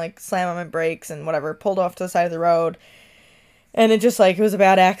over and then like slam on my brakes and whatever, pulled off to the side of the road. And it just like, it was a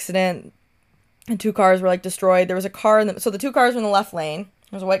bad accident. And 2 cars were like destroyed. There was a car so the 2 cars were in the left lane.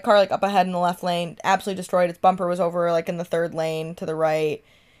 There was a white car like up ahead in the left lane, absolutely destroyed. Its bumper was over like in the 3rd lane to the right.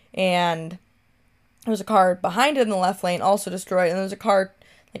 And there was a car behind it in the left lane, also destroyed. And there was a car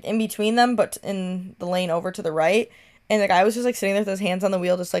like in between them, but in the lane over to the right. And the guy was just like sitting there with his hands on the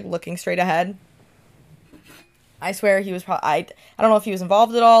wheel, just like looking straight ahead. I swear he was probably, I don't know if he was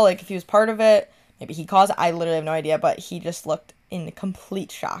involved at all, like if he was part of it. Maybe he caused it. I literally have no idea, but he just looked in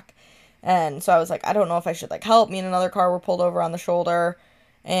complete shock. And so I was like, I don't know if I should like help. Me and another car were pulled over on the shoulder,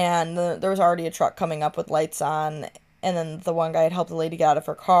 and there was already a truck coming up with lights on, and then the one guy had helped the lady get out of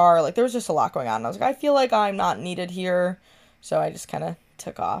her car. Like, there was just a lot going on. And I was like, I feel like I'm not needed here, so I just kind of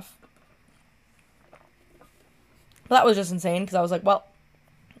took off. But that was just insane, because I was like, well,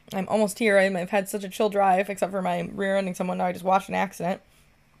 I'm almost here. I've had such a chill drive, except for my rear-ending someone. Now I just watched an accident,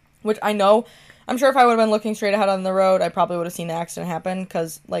 which I know, I'm sure if I would have been looking straight ahead on the road, I probably would have seen the accident happen,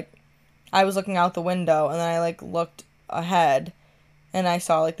 because, like, I was looking out the window, and then I, like, looked ahead, and I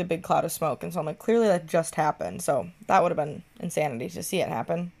saw, like, the big cloud of smoke, and so I'm like, clearly that just happened, so that would have been insanity to see it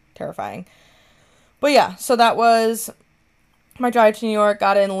happen. Terrifying. But yeah, so that was my drive to New York.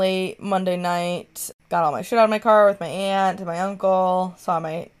 Got in late Monday night, got all my shit out of my car with my aunt and my uncle, saw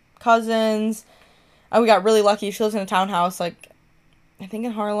my cousins, and we got really lucky. She lives in a townhouse, like, I think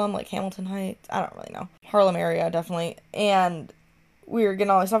in Harlem, like Hamilton Heights, I don't really know. Harlem area, definitely, and we were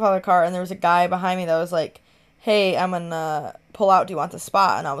getting all my stuff out of the car, and there was a guy behind me that was like, hey, I'm gonna pull out, do you want the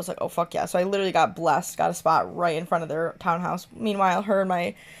spot? And I was like, oh, fuck yeah. So I literally got blessed, got a spot right in front of their townhouse. Meanwhile, her and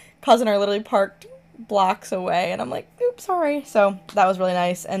my cousin are literally parked blocks away, and I'm like, oops, sorry. So that was really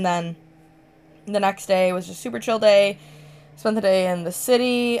nice. And then the next day was just super chill day. Spent the day in the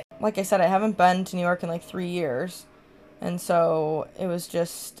city. Like I said, I haven't been to New York in like 3 years, and so it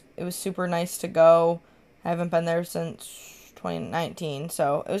was super nice to go. I haven't been there since 2019,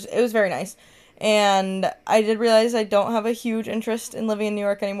 so it was very nice. And I did realize I don't have a huge interest in living in New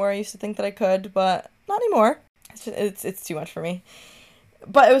York anymore. I used to think that I could, but not anymore. It's too much for me.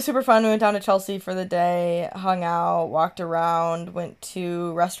 But it was super fun. We went down to Chelsea for the day, hung out, walked around, went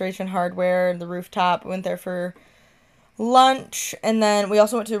to Restoration Hardware, the rooftop, went there for lunch, and then we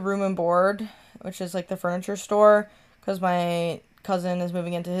also went to Room and Board, which is like the furniture store, because my cousin is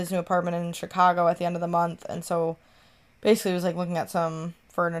moving into his new apartment in Chicago at the end of the month, and so basically, it was like looking at some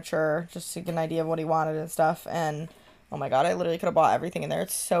furniture just to get an idea of what he wanted and stuff. And oh my god, I literally could have bought everything in there.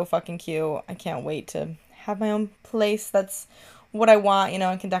 It's so fucking cute. I can't wait to have my own place that's what I want,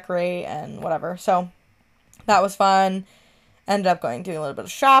 and can decorate and whatever. So that was fun. Ended up doing a little bit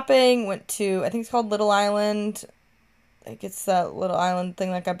of shopping. Went to, I think it's called Little Island. Like, it's that little island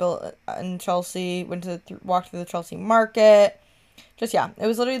thing like I built in Chelsea. Walked through the Chelsea market. Just, yeah, it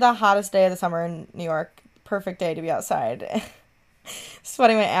was literally the hottest day of the summer in New York. Perfect day to be outside.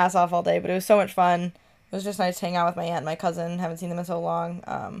 Sweating my ass off all day, but it was so much fun. It was just nice to hang out with my aunt and my cousin. Haven't seen them in so long.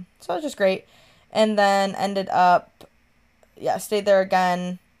 So it was just great. And then ended up, stayed there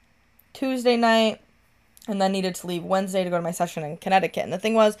again Tuesday night, and then needed to leave Wednesday to go to my session in Connecticut. And the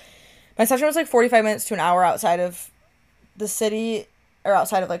thing was, my session was like 45 minutes to an hour outside of the city, or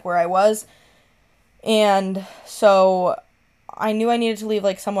outside of like where I was. And so I knew I needed to leave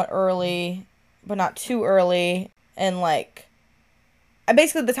like somewhat early, but not too early. And like,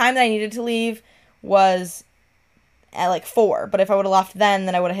 basically the time that I needed to leave was at like 4, but if I would have left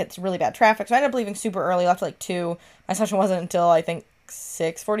then I would have hit really bad traffic. So I ended up leaving super early, left at like 2. My session wasn't until I think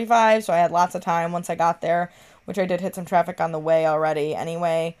 6:45, so I had lots of time once I got there, which I did hit some traffic on the way already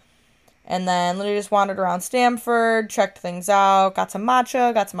anyway. And then literally just wandered around Stamford, checked things out, got some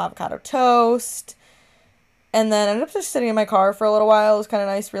matcha, got some avocado toast, and then ended up just sitting in my car for a little while. It was kind of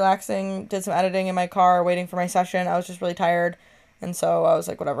nice, relaxing, did some editing in my car, waiting for my session. I was just really tired, and so I was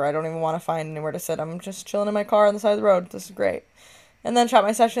like, whatever, I don't even want to find anywhere to sit. I'm just chilling in my car on the side of the road. This is great. And then shot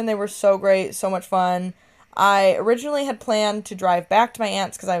my session. They were so great, so much fun. I originally had planned to drive back to my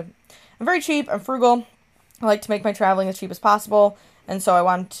aunt's because I'm very cheap, I'm frugal. I like to make my traveling as cheap as possible, and so I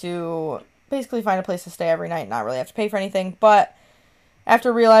wanted to basically find a place to stay every night and not really have to pay for anything. But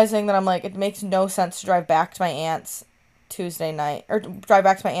after realizing that I'm like, it makes no sense to drive back to my aunt's Tuesday night, or drive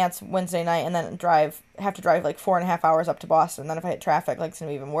back to my aunt's Wednesday night, and then have to drive like 4.5 hours up to Boston. Then if I hit traffic, like, it's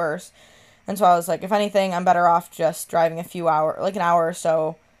gonna be even worse. And so I was like, if anything, I'm better off just driving an hour or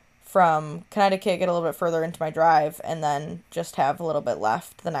so from Connecticut, get a little bit further into my drive, and then just have a little bit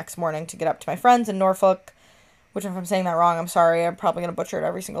left the next morning to get up to my friends in Norfolk, which if I'm saying that wrong, I'm sorry. I'm probably going to butcher it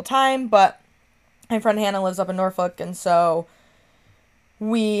every single time, but my friend Hannah lives up in Norfolk, and so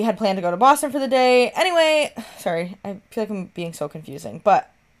we had planned to go to Boston for the day. Anyway, sorry, I feel like I'm being so confusing,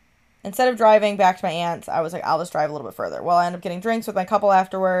 but instead of driving back to my aunt's, I was like, I'll just drive a little bit further. Well, I ended up getting drinks with my couple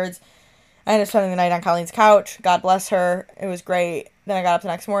afterwards. I ended up spending the night on Colleen's couch. God bless her. It was great. Then I got up the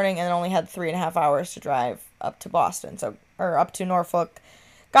next morning and then only had 3.5 hours to drive up to Boston, or up to Norfolk.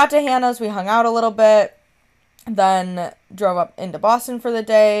 Got to Hannah's. We hung out a little bit. Then drove up into Boston for the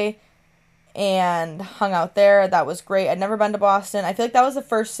day and hung out there. That was great. I'd never been to Boston. I feel like that was the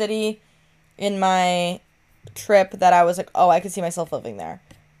first city in my trip that I was like, oh, I could see myself living there.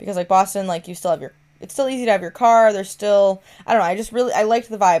 Because, like, Boston, like, you still have it's still easy to have your car. There's still, I don't know, I liked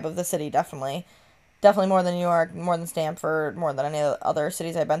the vibe of the city, definitely. Definitely more than New York, more than Stanford, more than any other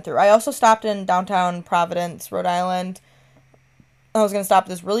cities I've been through. I also stopped in downtown Providence, Rhode Island. I was going to stop at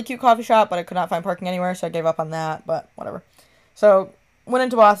this really cute coffee shop, but I could not find parking anywhere, so I gave up on that, but whatever. So, went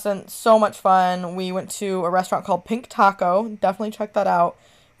into Boston, so much fun. We went to a restaurant called Pink Taco. Definitely check that out.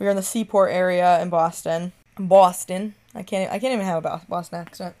 We were in the Seaport area in Boston. I can't even have a Boston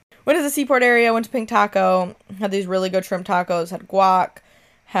accent. Went to the Seaport area, went to Pink Taco, had these really good shrimp tacos, had guac,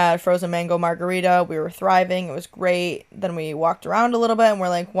 had frozen mango margarita. We were thriving. It was great. Then we walked around a little bit and we're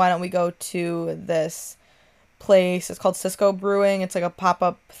like, why don't we go to this place? It's called Cisco Brewing. It's like a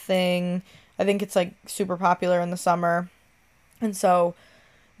pop-up thing. I think it's like super popular in the summer. And so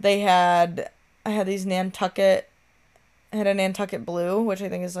I had these Nantucket, I had a Nantucket Blue, which I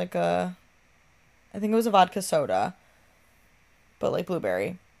think is like I think it was a vodka soda, but like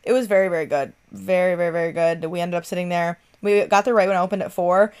blueberry. It was very, very good. Very, very, very good. We ended up sitting there. We got there right when it opened at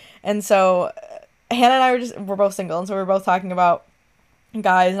 4. And so Hannah and I we're both single. And so we were both talking about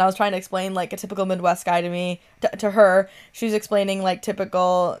guys. And I was trying to explain like a typical Midwest guy to me, to her. She was explaining like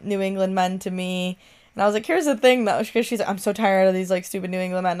typical New England men to me. And I was like, here's the thing though. Because she's like, I'm so tired of these like stupid New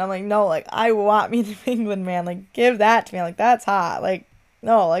England men. And I'm like, no, like I want me a New England man. Like give that to me. Like that's hot. Like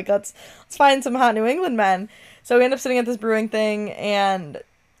no, like let's find some hot New England men. So we end up sitting at this brewing thing, and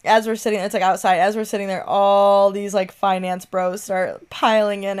as we're sitting, it's like outside, as we're sitting there, all these like finance bros start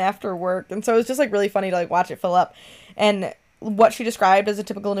piling in after work. And so it was just like really funny to like watch it fill up. And what she described as a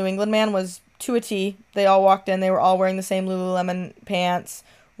typical New England man was to a T. They all walked in, they were all wearing the same Lululemon pants,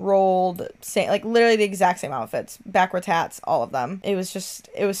 rolled, same, like literally the exact same outfits, backwards hats, all of them. It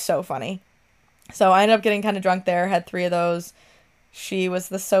was so funny. So I ended up getting kind of drunk there, had 3 of those. She was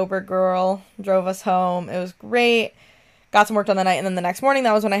the sober girl, drove us home. It was great. Got some work done the night, and then the next morning,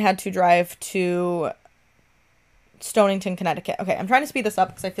 that was when I had to drive to Stonington, Connecticut. Okay, I'm trying to speed this up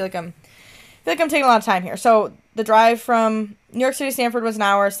because I feel like I'm taking a lot of time here. So the drive from New York City to Stanford was an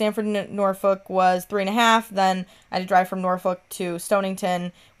hour. Stanford to Norfolk was 3.5. Then I had to drive from Norfolk to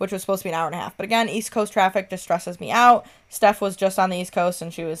Stonington, which was supposed to be an hour and a half. But again, East Coast traffic just stresses me out. Steph was just on the East Coast,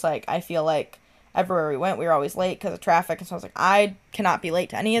 and she was like, I feel like everywhere we went, we were always late because of traffic. And so I was like, I cannot be late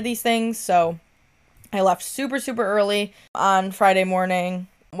to any of these things. So I left super, super early on Friday morning,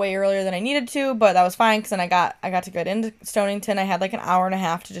 way earlier than I needed to, but that was fine because then I got to get into Stonington. I had like an hour and a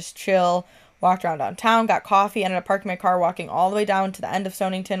half to just chill, walked around downtown, got coffee, ended up parking my car, walking all the way down to the end of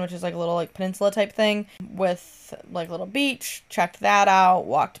Stonington, which is like a little like peninsula type thing with like a little beach, checked that out,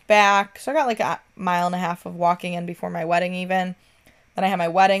 walked back. So I got like a mile and a half of walking in before my wedding even. Then I had my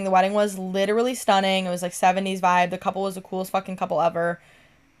wedding. The wedding was literally stunning. It was like 70s vibe. The couple was the coolest fucking couple ever.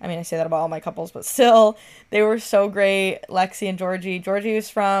 I mean, I say that about all my couples, but still, they were so great. Lexi and Georgie. Georgie was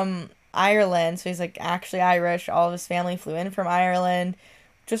from Ireland, so he's like actually Irish. All of his family flew in from Ireland.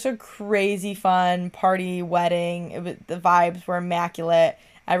 Just a crazy fun party wedding. The vibes were immaculate.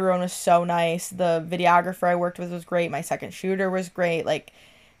 Everyone was so nice. The videographer I worked with was great. My second shooter was great. Like,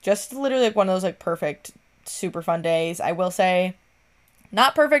 just literally like one of those like perfect, super fun days. I will say,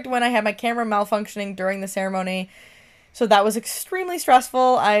 not perfect when I had my camera malfunctioning during the ceremony. So that was extremely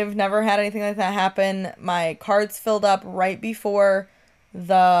stressful. I've never had anything like that happen. My cards filled up right before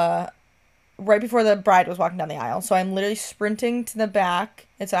the bride was walking down the aisle. So I'm literally sprinting to the back.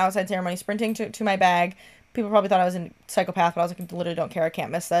 It's an outside ceremony, sprinting to my bag. People probably thought I was a psychopath, but I was like, I literally don't care. I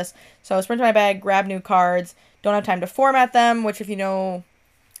can't miss this. So I sprint to my bag, grab new cards. Don't have time to format them, which if you know,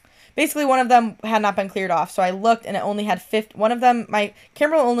 basically one of them had not been cleared off. So I looked and it only had 50. One of them, my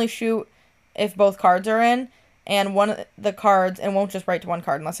camera will only shoot if both cards are in. And one of the cards, and won't just write to one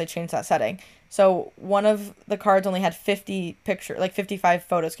card unless I change that setting. So one of the cards only had 55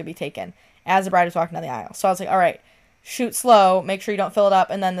 photos could be taken as the bride was walking down the aisle. So I was like, all right, shoot slow, make sure you don't fill it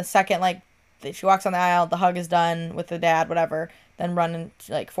up. And then the second, like, she walks on the aisle, the hug is done with the dad, whatever, then run and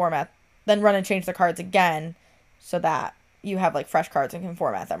change the cards again so that you have like fresh cards and can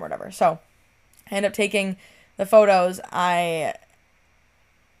format them or whatever. So I end up taking the photos.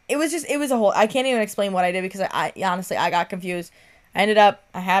 It was a whole, I can't even explain what I did because I honestly, I got confused. I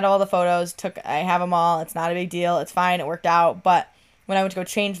had all the photos, I have them all. It's not a big deal. It's fine. It worked out. But when I went to go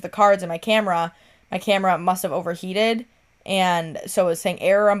change the cards in my camera must have overheated. And so it was saying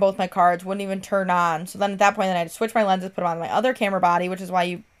error on both my cards, wouldn't even turn on. So then at that point, then I had to switch my lenses, put them on my other camera body, which is why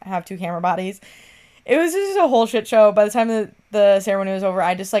you have 2 camera bodies. It was just a whole shit show. By the time the ceremony was over,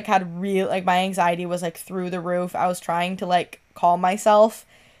 I just like had my anxiety was like through the roof. I was trying to like calm myself,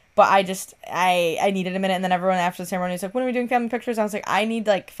 but I needed a minute. And then everyone after the ceremony was like, when are we doing family pictures? I was like, I need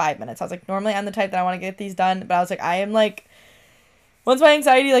like 5 minutes. I was like, normally I'm the type that I want to get these done, but I was like, I am like, once my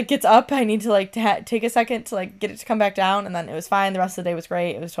anxiety like gets up, I need to like take a second to like get it to come back down. And then it was fine. The rest of the day was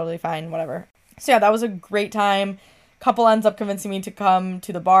great. It was totally fine, whatever. So yeah, that was a great time. Couple ends up convincing me to come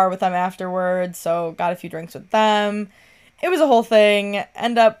to the bar with them afterwards, so got a few drinks with them. It was a whole thing.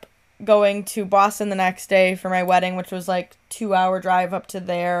 End up going to Boston the next day for my wedding, which was like 2-hour drive up to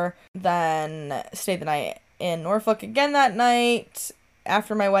there. Then stayed the night in Norfolk again that night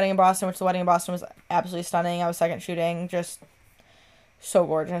after my wedding in Boston, which the wedding in Boston was absolutely stunning. I was second shooting, just so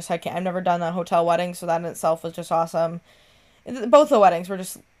gorgeous. I've never done a hotel wedding, so that in itself was just awesome. Both the weddings were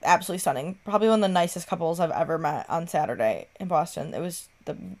just absolutely stunning. Probably one of the nicest couples I've ever met on Saturday in Boston. It was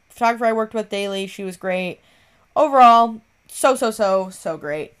the photographer I worked with daily. She was great. Overall, so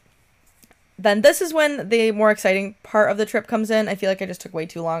great. Then this is when the more exciting part of the trip comes in. I feel like I just took way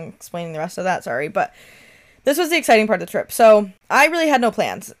too long explaining the rest of that. Sorry, but this was the exciting part of the trip. So I really had no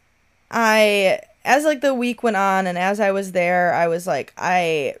plans. As like the week went on and as I was there, I was like,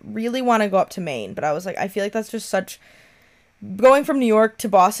 I really want to go up to Maine, but I was like, I feel like that's just going from New York to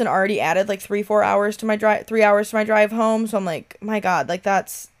Boston already added like 3 hours to my drive home. So I'm like, my God, like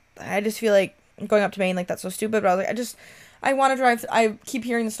I just feel like going up to Maine, like that's so stupid. But I was like, I want to drive. I keep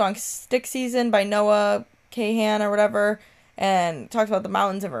hearing the song Stick Season by Noah Kahan or whatever, and talks about the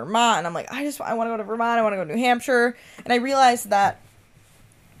mountains of Vermont. And I'm like, I want to go to Vermont. I want to go to New Hampshire. And I realized that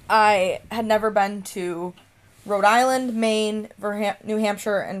I had never been to Rhode Island, Maine, New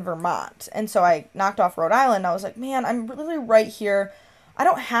Hampshire, and Vermont. And so I knocked off Rhode Island. I was like, man, I'm really right here. I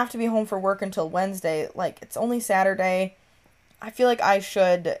don't have to be home for work until Wednesday. Like, it's only Saturday. I feel like I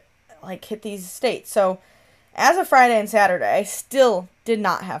should, like, hit these states. So as of Friday and Saturday, I still did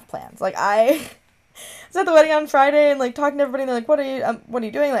not have plans. Like, I was at the wedding on Friday and, like, talking to everybody. And they're like, what are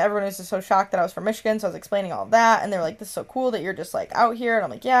you doing? Like, everyone was just so shocked that I was from Michigan. So I was explaining all of that. And they're like, this is so cool that you're just, like, out here. And I'm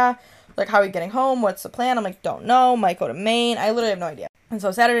like, yeah. Like, how are you getting home? What's the plan? I'm like, don't know. Might go to Maine. I literally have no idea. And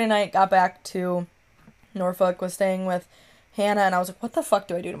so Saturday night, got back to Norfolk, was staying with Hannah, and I was like, what the fuck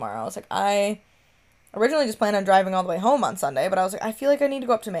do I do tomorrow? I was like, I originally just planned on driving all the way home on Sunday, but I was like, I feel like I need to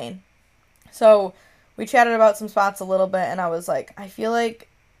go up to Maine. So we chatted about some spots a little bit, and I was like, I feel like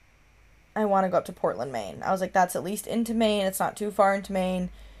I want to go up to Portland, Maine. I was like, that's at least into Maine. It's not too far into Maine.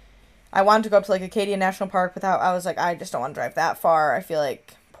 I wanted to go up to, like, Acadia National Park I was like, I just don't want to drive that far. I feel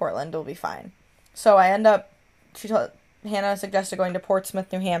like Portland will be fine. So Hannah suggested going to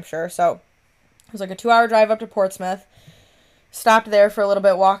Portsmouth, New Hampshire. So it was like a 2-hour drive up to Portsmouth. Stopped there for a little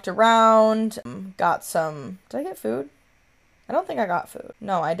bit, walked around, got some, did I get food? I don't think I got food.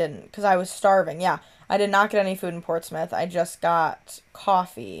 No, I didn't, because I was starving. Yeah, I did not get any food in Portsmouth. I just got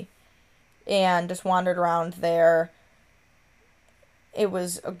coffee and just wandered around there. It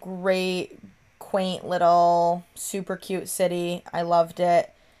was a great, quaint little, super cute city. I loved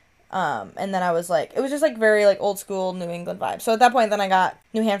it. And then I was like, it was just like very like old school New England vibe. So at that point, then I got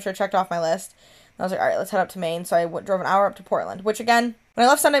New Hampshire checked off my list. And I was like, all right, let's head up to Maine. So I drove an hour up to Portland, which again, when I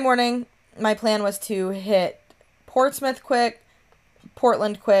left Sunday morning, my plan was to hit Portsmouth quick,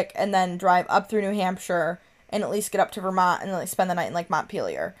 Portland quick, and then drive up through New Hampshire and at least get up to Vermont and then like spend the night in like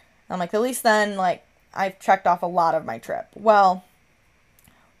Montpelier. And I'm like, at least then like I've checked off a lot of my trip. Well,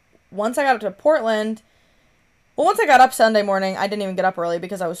 once I got up to Portland, once I got up Sunday morning, I didn't even get up early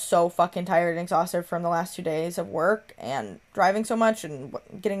because I was so fucking tired and exhausted from the last 2 days of work and driving so much and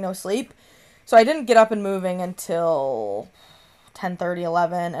getting no sleep. So I didn't get up and moving until 10:30,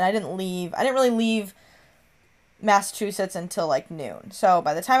 11, and I didn't really leave Massachusetts until like noon. So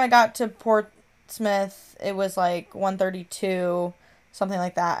by the time I got to Portsmouth, it was like 1:32, something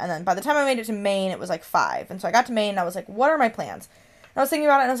like that. And then by the time I made it to Maine, it was like 5. And so I got to Maine and I was like, what are my plans? And I was thinking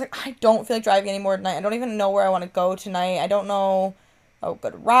about it, and I was like, I don't feel like driving anymore tonight. I don't even know where I want to go tonight. I don't know a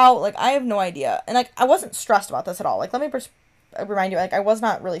good route. Like, I have no idea. And, like, I wasn't stressed about this at all. Like, let me remind you, like, I was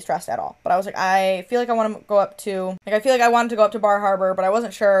not really stressed at all. But I was like, I feel like I want to go up to, like, I feel like I wanted to go up to Bar Harbor, but I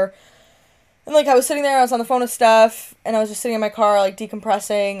wasn't sure. And, like, I was sitting there, I was on the phone with Steph, and I was just sitting in my car, like,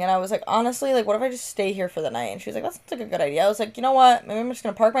 decompressing, and I was like, honestly, like, what if I just stay here for the night? And she was like, that sounds like a good idea. I was like, you know what? Maybe I'm just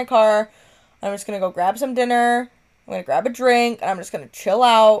gonna park my car, I'm just gonna go grab some dinner, I'm gonna grab a drink, and I'm just gonna chill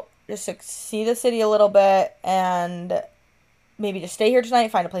out, just to see the city a little bit, and maybe just stay here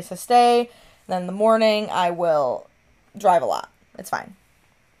tonight, find a place to stay, and then in the morning, I will drive a lot. It's fine.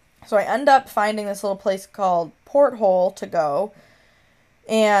 So I end up finding this little place called Porthole to go,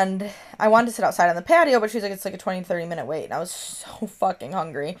 and I wanted to sit outside on the patio, but she's like, it's like a 20-30 minute wait. And I was so fucking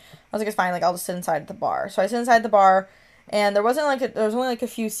hungry. I was like, it's fine. Like, I'll just sit inside the bar. So I sit inside the bar, and there was only like a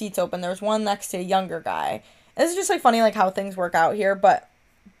few seats open. There was one next to a younger guy. And this is just like funny, like how things work out here. But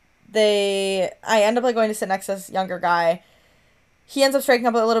I end up like going to sit next to this younger guy. He ends up striking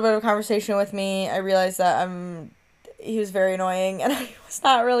up a little bit of a conversation with me. I realized that he was very annoying, and I was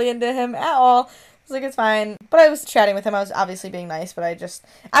not really into him at all. I was like, it's fine. But I was chatting with him. I was obviously being nice, but I just,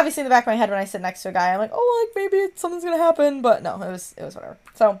 obviously in the back of my head when I sit next to a guy, I'm like, oh, like, maybe something's going to happen. But no, it was whatever.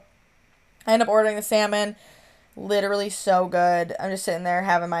 So I end up ordering the salmon. Literally so good. I'm just sitting there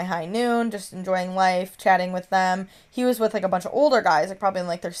having my high noon, just enjoying life, chatting with them. He was with, like, a bunch of older guys, like, probably in,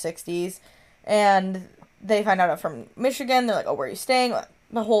 like, their 60s. And they find out I'm from Michigan. They're like, oh, where are you staying?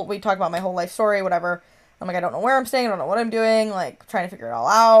 We talk about my whole life story, whatever. I'm like, I don't know where I'm staying, I don't know what I'm doing, like, trying to figure it all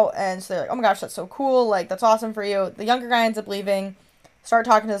out, and so they're like, oh my gosh, that's so cool, like, that's awesome for you. The younger guy ends up leaving, start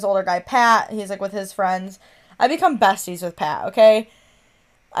talking to this older guy, Pat, he's, like, with his friends. I become besties with Pat, okay?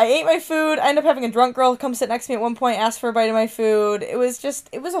 I ate my food, I end up having a drunk girl come sit next to me at one point, ask for a bite of my food. It was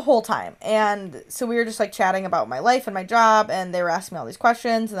a whole time, and so we were just, like, chatting about my life and my job, and they were asking me all these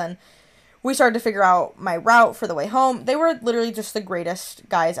questions, and then we started to figure out my route for the way home. They were literally just the greatest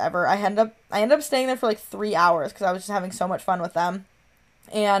guys ever. I ended up staying there for like 3 hours because I was just having so much fun with them.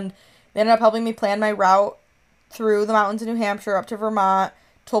 And they ended up helping me plan my route through the mountains of New Hampshire up to Vermont,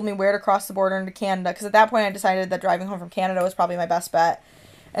 told me where to cross the border into Canada, because at that point I decided that driving home from Canada was probably my best bet.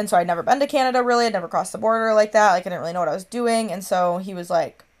 And so I'd never been to Canada really. I'd never crossed the border like that. Like, I didn't really know what I was doing. And so he was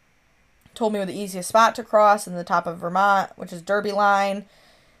like, told me where the easiest spot to cross in the top of Vermont, which is Derby Line,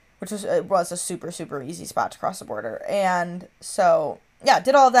 which was a super, super easy spot to cross the border. And so, yeah,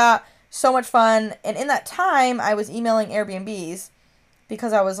 did all of that. So much fun. And in that time, I was emailing Airbnbs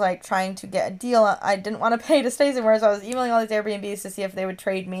because I was, like, trying to get a deal. I didn't want to pay to stay somewhere, so I was emailing all these Airbnbs to see if they would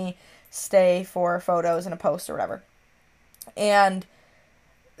trade me stay for photos and a post or whatever. And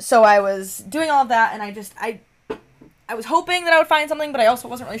so I was doing all of that, and I was hoping that I would find something, but I also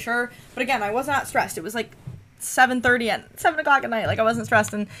wasn't really sure. But again, I was not stressed. It was, like, 7:30 and 7 o'clock at night. Like, I wasn't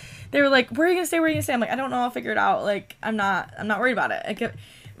stressed, and they were like, where are you gonna stay, I'm like, I don't know, I'll figure it out. Like, I'm not worried about it. Like,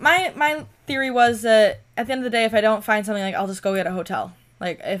 my theory was that at the end of the day, if I don't find something, like, I'll just go get a hotel.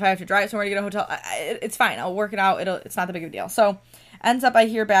 Like, if I have to drive somewhere to get a hotel, it's fine, I'll work it out. It's not that big of a deal. So ends up I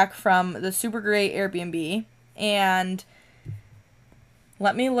hear back from the super great Airbnb, and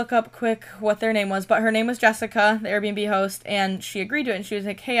let me look up quick what their name was, but her name was Jessica, the Airbnb host, and she agreed to it, and she was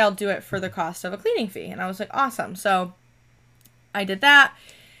like, hey, I'll do it for the cost of a cleaning fee. And I was like, awesome. So I did that,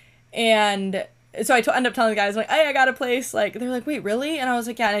 and so I end up telling the guys, like, hey, I got a place. Like, they're like, wait, really? And I was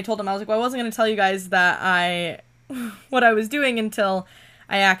like, yeah, and I told them, I was like, well, I wasn't going to tell you guys that what I was doing until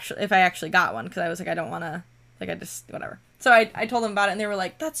if I actually got one, because I was like, I don't want to, like, I just, whatever. So I told them about it, and they were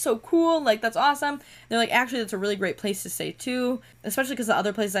like, that's so cool, like, that's awesome. They're like, actually, that's a really great place to stay, too, especially because the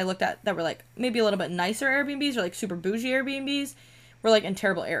other places I looked at that were, like, maybe a little bit nicer Airbnbs or, like, super bougie Airbnbs were, like, in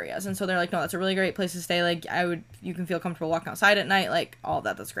terrible areas. And so they're like, no, that's a really great place to stay. Like, you can feel comfortable walking outside at night, like, all of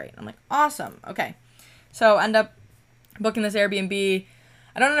that, that's great. I'm like, awesome, okay. So end up booking this Airbnb.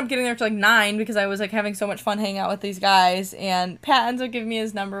 I don't end up getting there till, like, 9 because I was, like, having so much fun hanging out with these guys, and Pat ends up giving me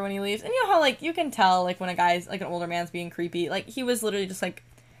his number when he leaves. And you know how, like, you can tell, like, when a guy's, like, an older man's being creepy. Like, he was literally just, like,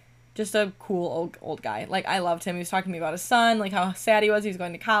 just a cool old guy. Like, I loved him. He was talking to me about his son, like, how sad he was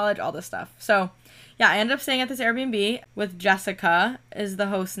going to college, all this stuff. So, yeah, I ended up staying at this Airbnb with Jessica is the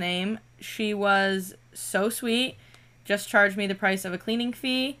host name. She was so sweet, just charged me the price of a cleaning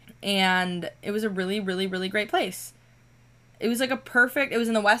fee, and it was a really, really, really great place. It was like it was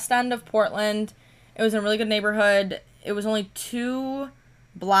in the west end of Portland. It was in a really good neighborhood. It was only 2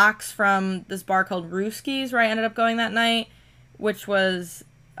 blocks from this bar called Rooski's where I ended up going that night, which was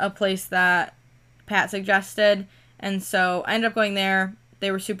a place that Pat suggested. And so I ended up going there. They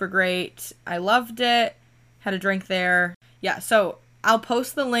were super great. I loved it. Had a drink there. Yeah, so I'll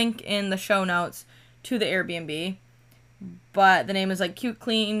post the link in the show notes to the Airbnb. But the name is like cute,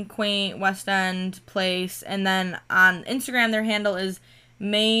 clean, quaint, West End place. And then on Instagram, their handle is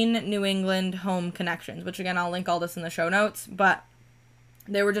Maine New England Home Connections, which again, I'll link all this in the show notes. But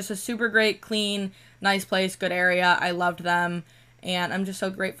they were just a super great, clean, nice place, good area. I loved them. And I'm just so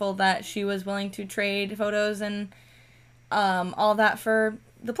grateful that she was willing to trade photos and all that for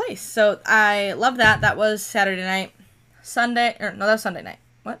the place. So I love that. That was Saturday night. That was Sunday night.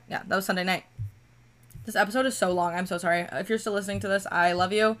 What? Yeah, that was Sunday night. This episode is so long. I'm so sorry. If you're still listening to this, I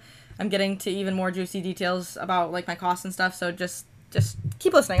love you. I'm getting to even more juicy details about, like, my costs and stuff, so just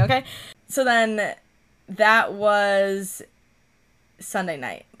keep listening, okay? So then that was Sunday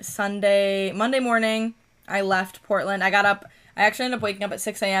night. Monday morning, I left Portland. I actually ended up waking up at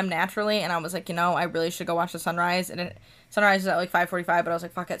 6 a.m. naturally, and I was like, I really should go watch the sunrise. And sunrise is at, like, 5:45, but I was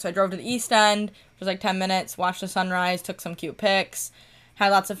like, fuck it. So I drove to the East End, which was, like, 10 minutes, watched the sunrise, took some cute pics, had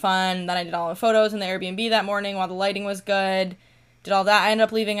lots of fun. Then I did all the photos in the Airbnb that morning while the lighting was good. Did all that. I ended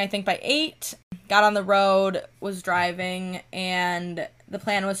up leaving, I think, by 8. Got on the road, was driving, and the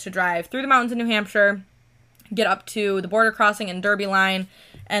plan was to drive through the mountains in New Hampshire, get up to the border crossing in Derby line,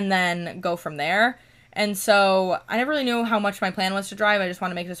 and then go from there. And so I never really knew how much my plan was to drive. I just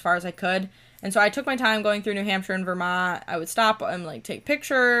wanted to make it as far as I could. And so I took my time going through New Hampshire and Vermont. I would stop and, like, taking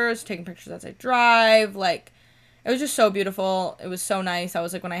pictures as I drive. Like, it was just so beautiful. It was so nice. I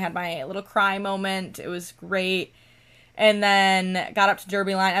was like, when I had my little cry moment, it was great. And then got up to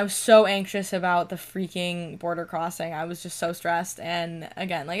Derby line. I was so anxious about the freaking border crossing. I was just so stressed. And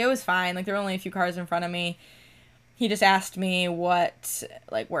again, like, it was fine. Like, there were only a few cars in front of me. He just asked me where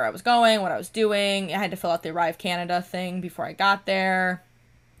I was going, what I was doing. I had to fill out the Arrive Canada thing before I got there.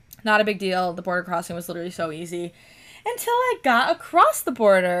 Not a big deal. The border crossing was literally so easy until I got across the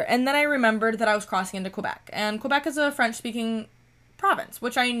border. And then I remembered that I was crossing into Quebec. And Quebec is a French-speaking province,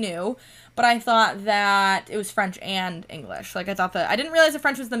 which I knew, but I thought that it was French and English. Like, I didn't realize that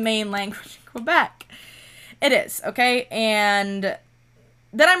French was the main language in Quebec. It is, okay? And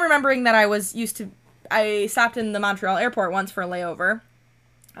then I'm remembering that I stopped in the Montreal airport once for a layover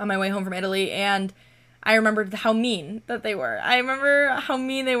on my way home from Italy, and I remembered how mean that they were. I remember how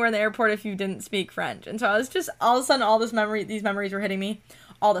mean they were in the airport if you didn't speak French. And so I was just, all of a sudden, these memories were hitting me.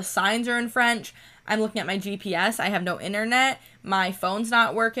 All the signs are in French. I'm looking at my GPS. I have no internet. My phone's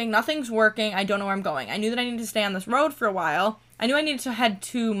not working. Nothing's working. I don't know where I'm going. I knew that I needed to stay on this road for a while. I knew I needed to head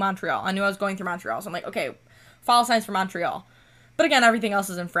to Montreal. I knew I was going through Montreal. So I'm like, okay, follow signs for Montreal. But again, everything else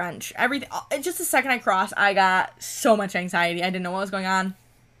is in French. Just the second I crossed, I got so much anxiety. I didn't know what was going on.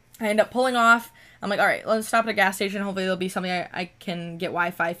 I ended up pulling off. I'm like, all right, let's stop at a gas station. Hopefully there'll be something I can get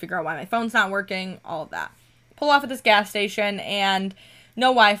Wi-Fi, figure out why my phone's not working, all of that. Pull off at this gas station, and no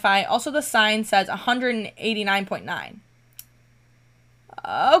Wi-Fi. Also, the sign says 189.9.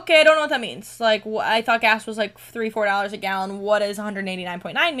 Okay, I don't know what that means. Like, I thought gas was like $3-4 a gallon. What does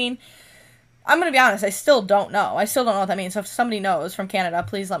 189.9 mean? I'm going to be honest, I still don't know. I still don't know what that means. So if somebody knows from Canada,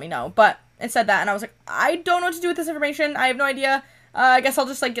 please let me know. But it said that, and I was like, I don't know what to do with this information. I have no idea. I guess I'll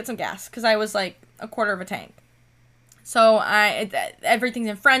just, like, get some gas, because I was, like, a quarter of a tank. So everything's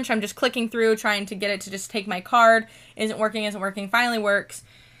in French. I'm just clicking through, trying to get it to just take my card. Isn't working. Finally works.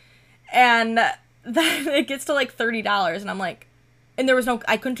 And then it gets to, like, $30, and I'm like, and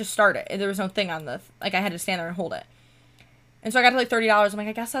I couldn't just start it. There was no thing on I had to stand there and hold it. And so I got to, like, $30. I'm like,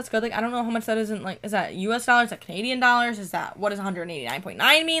 I guess that's good. Like, I don't know how much that is in, like, is that US dollars? Is that Canadian dollars? What does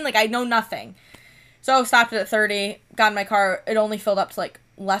 189.9 mean? Like, I know nothing. So stopped it at 30, got in my car. It only filled up to, like,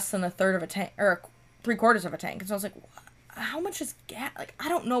 less than a third of a tank, or 3/4 of a tank. And so I was like, how much is gas? Like, I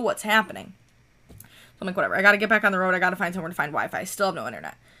don't know what's happening. So I'm like, whatever. I got to get back on the road. I got to find somewhere to find Wi-Fi. Still have no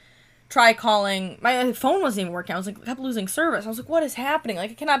internet. Try calling. My phone wasn't even working. I was like, kept losing service. I was like, what is happening? Like,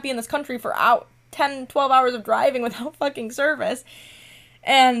 I cannot be in this country for 10, 12 hours of driving without fucking service.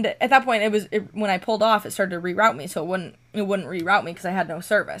 And at that point, when I pulled off, it started to reroute me. So it wouldn't reroute me because I had no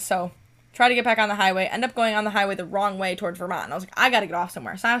service. So try to get back on the highway. End up going on the highway the wrong way towards Vermont. And I was like, I got to get off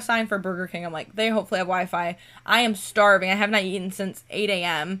somewhere. So I was signed for Burger King. I'm like, they hopefully have Wi-Fi. I am starving. I have not eaten since 8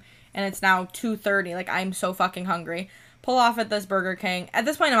 a.m. And it's now 2:30. Like, I'm so fucking hungry. Pull off at this Burger King. At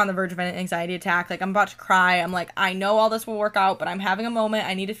this point, I'm on the verge of an anxiety attack. Like, I'm about to cry. I'm like, I know all this will work out, but I'm having a moment.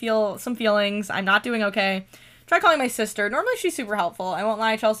 I need to feel some feelings. I'm not doing okay. Try calling my sister. Normally, she's super helpful. I won't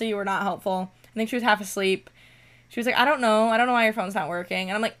lie, Chelsea, you were not helpful. I think she was half asleep. She was like, I don't know why your phone's not working.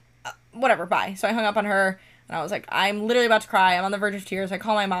 And I'm like, whatever, bye. So I hung up on her, and I was like, I'm literally about to cry. I'm on the verge of tears. I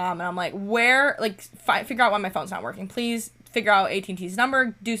call my mom, and I'm like, figure out why my phone's not working. Please figure out AT&T's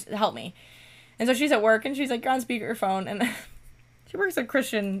number. Help me. And so she's at work, and she's like, you're on speakerphone, and she works at a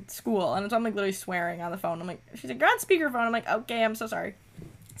Christian school, and so I'm like literally swearing on the phone. I'm like, she's like, you're on speakerphone. I'm like, okay, I'm so sorry.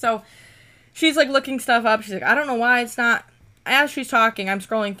 So she's like looking stuff up. She's like, I don't know why it's not. As she's talking, I'm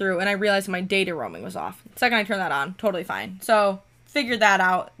scrolling through, and I realized my data roaming was off. The second I turn that on, totally fine. So figured that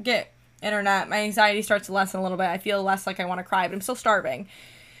out. Get internet. My anxiety starts to lessen a little bit. I feel less like I want to cry, but I'm still starving.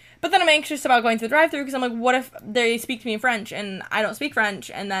 But then I'm anxious about going through the drive-thru because I'm like, what if they speak to me in French and I don't speak French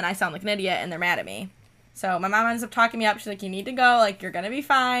and then I sound like an idiot and they're mad at me? So my mom ends up talking me up. She's like, you need to go. Like, you're going to be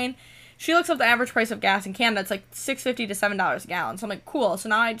fine. She looks up the average price of gas in Canada. It's like $6.50 to $7 a gallon. So I'm like, cool. So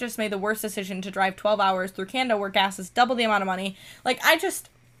now I just made the worst decision to drive 12 hours through Canada where gas is double the amount of money. Like,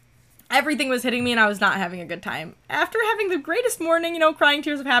 everything was hitting me and I was not having a good time. After having the greatest morning, crying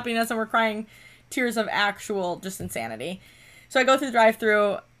tears of happiness, and we're crying tears of actual just insanity. So I go through the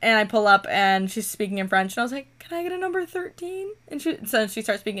drive-thru and I pull up and she's speaking in French. And I was like, can I get a number 13? And so she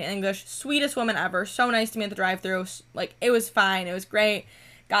starts speaking English. Sweetest woman ever. So nice to me at the drive-thru. Like, it was fine. It was great.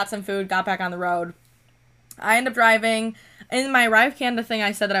 Got some food, got back on the road. I end up driving. In my Arrive Canada thing,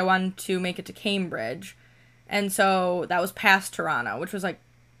 I said that I wanted to make it to Cambridge. And so that was past Toronto, which was like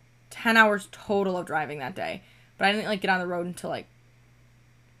 10 hours total of driving that day. But I didn't, get on the road until, 8.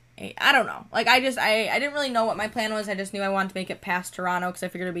 I don't know. I didn't really know what my plan was. I just knew I wanted to make it past Toronto because I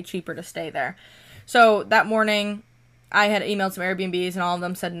figured it'd be cheaper to stay there. So that morning, I had emailed some Airbnbs and all of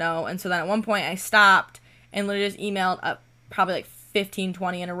them said no. And so then at one point, I stopped and literally just emailed up probably 15,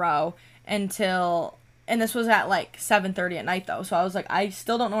 20 in a row and this was at 7:30 at night though. So I was like, I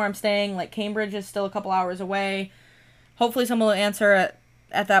still don't know where I'm staying. Cambridge is still a couple hours away. Hopefully someone will answer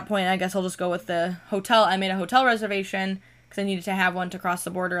at that point. I guess I'll just go with the hotel. I made a hotel reservation because I needed to have one to cross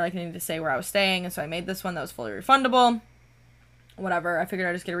the border. I needed to say where I was staying. And so I made this one that was fully refundable. Whatever. I figured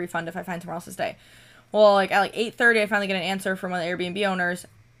I'd just get a refund if I find somewhere else to stay. Well, at 8:30, I finally get an answer from one of the Airbnb owners.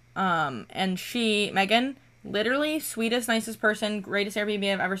 And Megan, literally sweetest, nicest person, greatest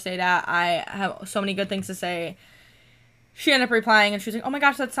Airbnb I've ever stayed at. I have so many good things to say. She ended up replying and she was like, oh my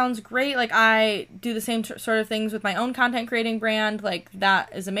gosh, that sounds great. I do the same sort of things with my own content creating brand.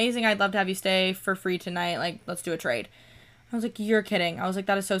 That is amazing. I'd love to have you stay for free tonight. Let's do a trade. I was like, you're kidding. I was like,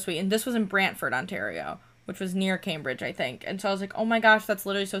 that is so sweet. And this was in Brantford, Ontario, which was near Cambridge, I think. And so I was like, oh my gosh, that's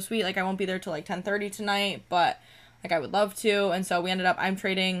literally so sweet. I won't be there till 10:30 tonight, but I would love to. And so I'm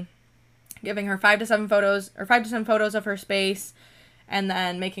trading, giving her 5 to 7 photos of her space, and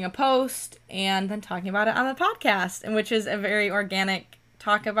then making a post, and then talking about it on the podcast, and which is a very organic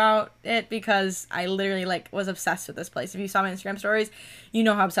talk about it, because I literally, was obsessed with this place. If you saw my Instagram stories, you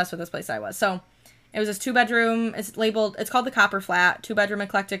know how obsessed with this place I was. So, it was this 2-bedroom, it's called the Copper Flat, 2-bedroom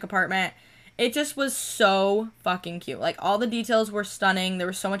eclectic apartment. It just was so fucking cute. All the details were stunning. There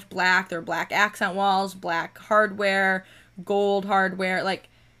was so much black. There were black accent walls, black hardware, gold hardware,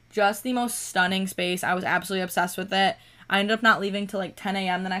 just the most stunning space. I was absolutely obsessed with it. I ended up not leaving till 10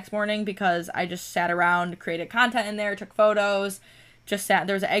 a.m. the next morning because I just sat around, created content in there, took photos, there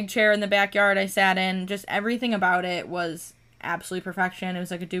was an egg chair in the backyard I sat in. Just everything about it was absolutely perfection. It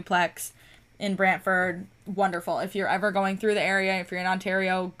was a duplex in Brantford. Wonderful. If you're ever going through the area, if you're in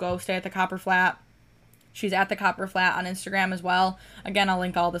Ontario, go stay at the Copper Flat. She's at the Copper Flat on Instagram as well. Again, I'll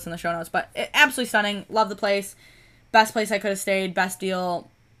link all this in the show notes, but absolutely stunning. Love the place. Best place I could have stayed. Best deal.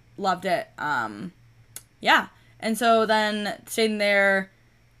 Loved it. Yeah. And so then staying there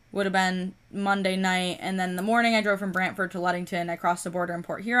would have been Monday night. And then in the morning, I drove from Brantford to Ludington. I crossed the border in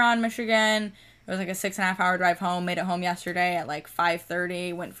Port Huron, Michigan. It was a 6.5 hour drive home. Made it home yesterday at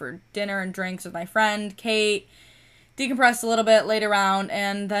 5:30. Went for dinner and drinks with my friend, Kate. Decompressed a little bit, laid around.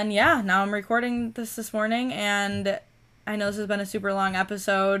 And then, now I'm recording this morning. And I know this has been a super long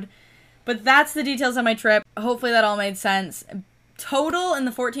episode. But that's the details of my trip. Hopefully that all made sense. Total, in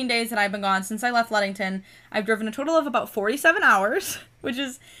the 14 days that I've been gone since I left Ludington, I've driven a total of about 47 hours, which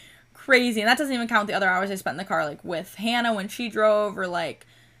is crazy. And that doesn't even count the other hours I spent in the car, with Hannah when she drove, or,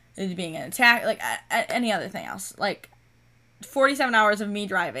 being an attack, any other thing else. 47 hours of me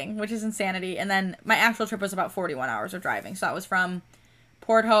driving, which is insanity. And then my actual trip was about 41 hours of driving. So that was from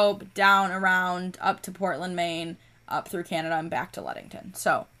Port Hope, down around, up to Portland, Maine, up through Canada, and back to Ludington.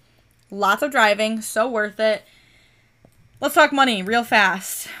 So, lots of driving, so worth it. Let's talk money real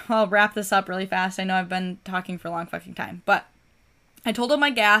fast. I'll wrap this up really fast. I know I've been talking for a long fucking time. But I totaled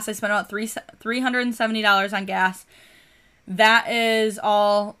my gas. I spent about $370 on gas. That is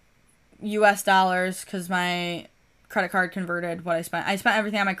all US dollars because my credit card converted what I spent. I spent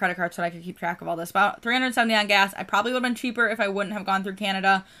everything on my credit card so that I could keep track of all this. About $370 on gas. I probably would have been cheaper if I wouldn't have gone through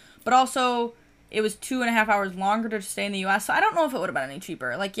Canada. But also, it was 2.5 hours longer to stay in the US. So I don't know if it would have been any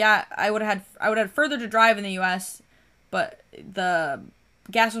cheaper. I would have had further to drive in the US, but the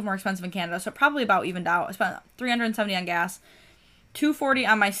gas was more expensive in Canada, so it probably about evened out. I spent $370 on gas, $240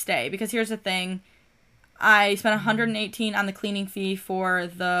 on my stay, because here's the thing. I spent $118 on the cleaning fee for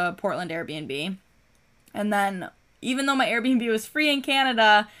the Portland Airbnb. And then, even though my Airbnb was free in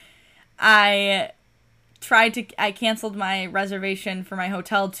Canada, I I canceled my reservation for my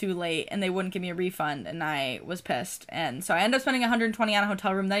hotel too late, and they wouldn't give me a refund, and I was pissed. And so I ended up spending $120 on a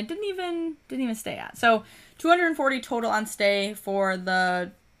hotel room that I didn't even stay at. So $240 total on stay for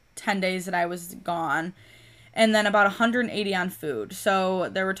the 10 days that I was gone, and then about $180 on food. So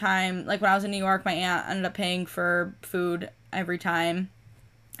there were times, like when I was in New York, my aunt ended up paying for food every time,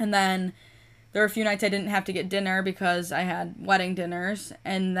 and then there were a few nights I didn't have to get dinner because I had wedding dinners,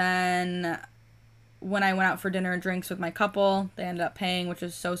 and then when I went out for dinner and drinks with my couple, they ended up paying, which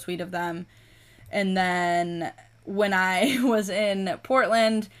is so sweet of them. And then when I was in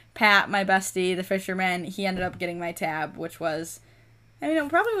Portland, Pat, my bestie, the fisherman, he ended up getting my tab, which was, I mean, it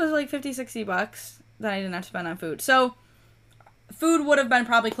probably was like $50-$60 that I didn't have to spend on food. So food would have been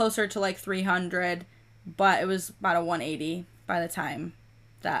probably closer to like $300, but it was about a $180 by the time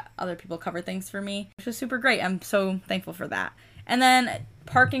that other people covered things for me, which was super great. I'm so thankful for that. And then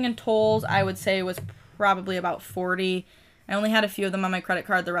parking and tolls, I would say, was probably about $40. I only had a few of them on my credit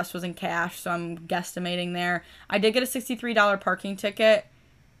card. The rest was in cash, so I'm guesstimating there. I did get a $63 parking ticket.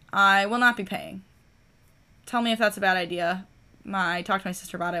 I will not be paying. Tell me if that's a bad idea. I talked to my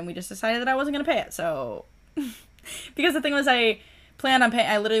sister about it, and we just decided that I wasn't going to pay it. So, because the thing was, I planned on paying.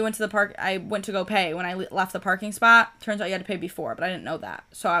 I literally went to the park. I went to go pay when I left the parking spot. Turns out you had to pay before, but I didn't know that.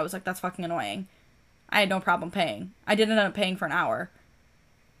 So I was like, that's fucking annoying. I had no problem paying. I did end up paying for an hour.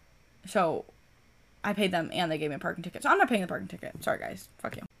 So I paid them and they gave me a parking ticket. So I'm not paying the parking ticket. Sorry, guys.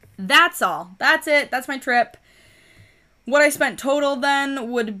 Fuck you. That's all. That's it. That's my trip. What I spent total then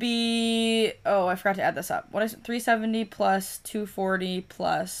would be... Oh, I forgot to add this up. What is it? $370 plus $240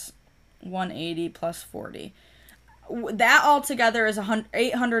 plus $180 plus $40. That all together is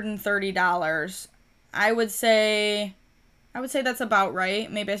 $830. I would say that's about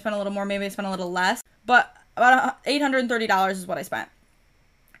right. Maybe I spent a little more. Maybe I spent a little less. But about $830 is what I spent.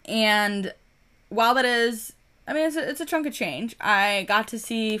 And while that is, I mean, it's a chunk of change. I got to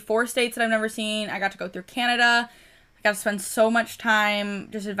see 4 states that I've never seen. I got to go through Canada. I got to spend so much time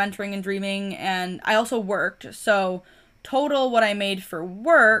just adventuring and dreaming. And I also worked. So total what I made for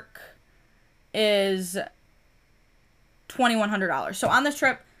work is $2,100. So on this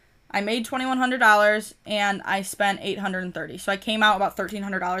trip, I made $2,100 and I spent $830. So I came out about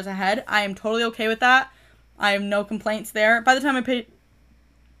 $1,300 ahead. I am totally okay with that. I have no complaints there. By the time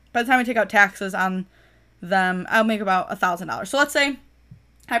I take out taxes on them, I'll make about $1,000. So let's say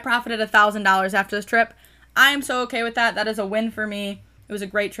I profited $1,000 after this trip. I am so okay with that. That is a win for me. It was a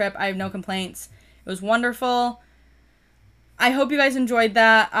great trip. I have no complaints. It was wonderful. I hope you guys enjoyed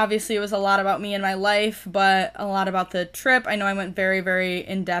that. Obviously, it was a lot about me and my life, but a lot about the trip. I know I went very, very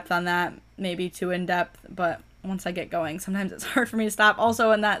in-depth on that, maybe too in-depth, but once I get going, sometimes it's hard for me to stop.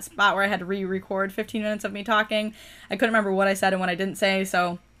 Also, in that spot where I had to re-record 15 minutes of me talking, I couldn't remember what I said and what I didn't say,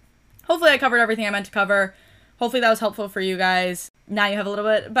 so hopefully I covered everything I meant to cover. Hopefully that was helpful for you guys. Now you have a little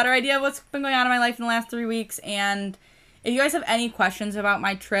bit better idea of what's been going on in my life in the last 3 weeks, and if you guys have any questions about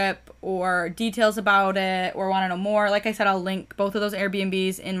my trip or details about it or want to know more, like I said, I'll link both of those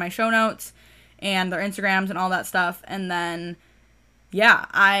Airbnbs in my show notes and their Instagrams and all that stuff. And then, yeah,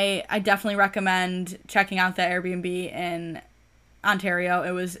 I definitely recommend checking out the Airbnb in Ontario.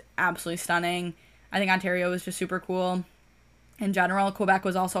 It was absolutely stunning. I think Ontario was just super cool in general. Quebec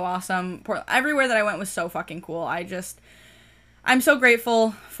was also awesome. Everywhere that I went was so fucking cool. I'm so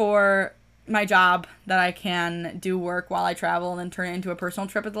grateful for my job that I can do work while I travel and then turn it into a personal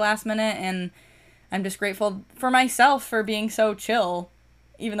trip at the last minute. And I'm just grateful for myself for being so chill,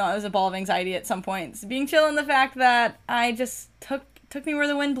 even though I was a ball of anxiety at some points. Being chill in the fact that I just took me where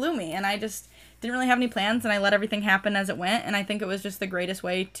the wind blew me, and I just didn't really have any plans, and I let everything happen as it went, and I think it was just the greatest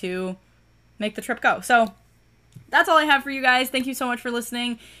way to make the trip go. So that's all I have for you guys. Thank you so much for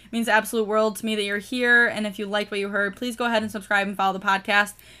listening. It means the absolute world to me that you're here. And if you liked what you heard, please go ahead and subscribe and follow the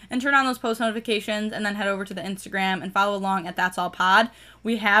podcast and turn on those post notifications, and then head over to the Instagram and follow along at That's All Pod.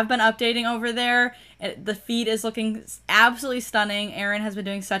 We have been updating over there. The feed is looking absolutely stunning. Erin has been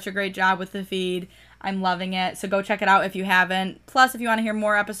doing such a great job with the feed. I'm loving it. So go check it out if you haven't. Plus, if you want to hear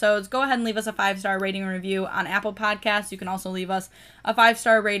more episodes, go ahead and leave us a 5-star rating and review on Apple Podcasts. You can also leave us a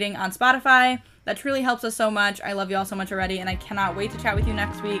 5-star rating on Spotify. That truly helps us so much. I love you all so much already, and I cannot wait to chat with you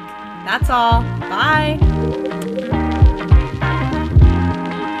next week. That's all. Bye.